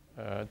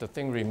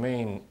thing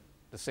remain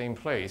the same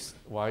place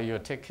while you're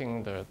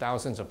taking the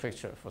thousands of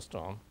pictures for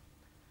storm.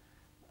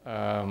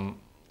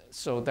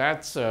 So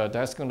that's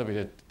going to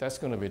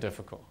be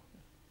difficult.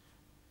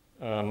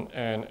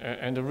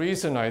 And the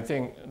reason I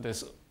think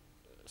this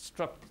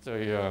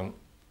the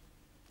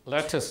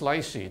lattice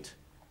light sheet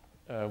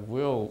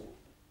will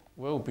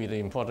be the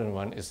important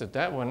one is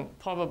that one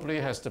probably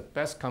has the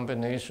best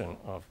combination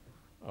of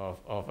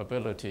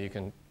ability. You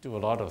can do a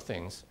lot of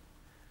things.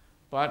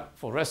 But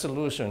for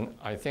resolution,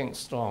 I think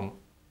storm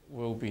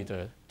will be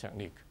the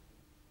technique.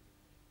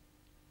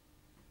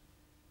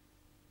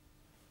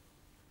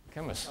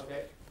 Chemist.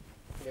 Okay.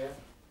 Yeah.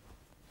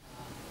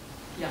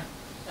 Yeah.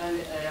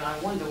 And I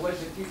wonder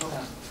whether people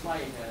have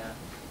tried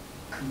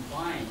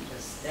combine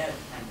the STET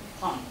and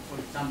pump. For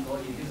example,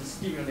 you use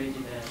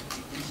stimulated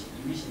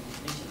emission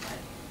depletion,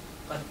 right?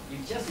 But you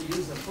just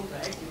use the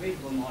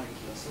photoactivatable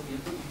molecule, so you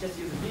just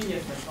use linear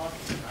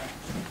spectroscopy, right?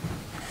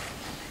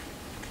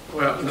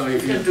 Well, no.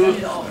 If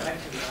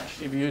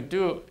you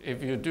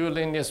do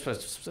linear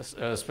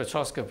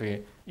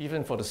spectroscopy,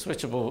 even for the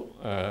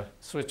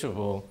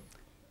switchable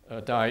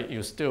dye,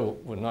 you still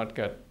would not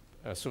get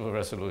super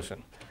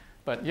resolution.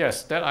 But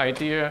yes, that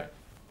idea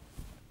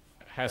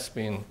has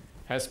been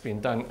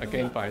done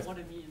again by what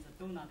it means, the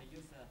donut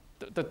use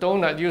the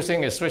donut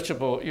using a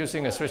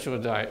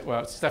switchable dye.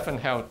 Well, Stephen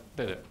Held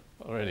did it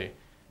already,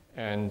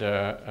 and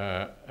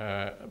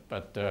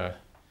but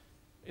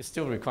it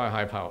still requires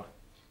high power.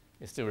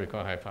 It still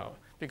requires high power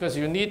because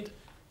you need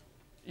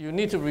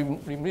to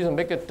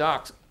make it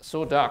dark,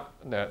 so dark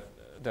that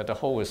the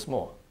hole is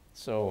small.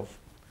 So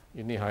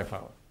you need high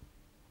power,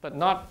 but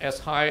not as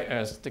high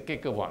as the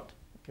gigawatt,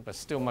 okay, but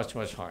still much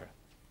higher.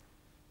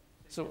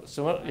 So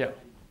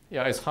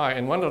yeah, it's high.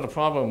 And one of the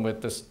problems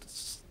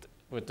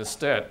with the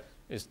STED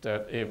is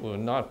that it will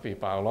not be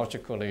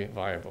biologically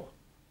viable.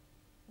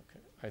 Okay.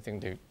 I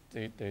think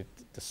the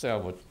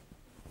cell would.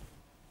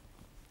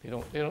 They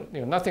don't,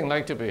 nothing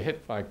like to be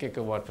hit by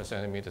gigawatt per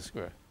centimeter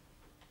square.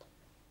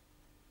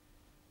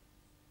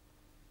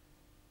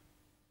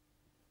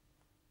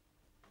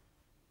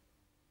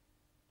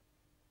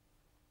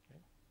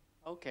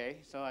 Okay,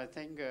 so I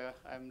think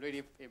I'm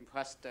really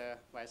impressed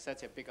by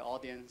such a big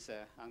audience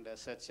under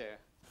such a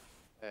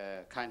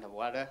kind of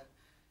weather.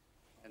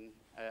 And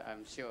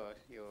I'm sure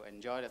you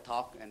enjoy the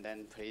talk, and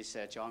then please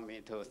join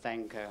me to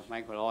thank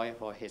Michael Loy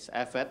for his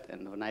effort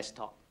and a nice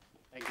talk.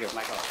 Thank you,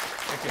 Michael.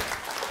 Thank you.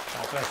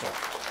 My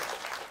pleasure.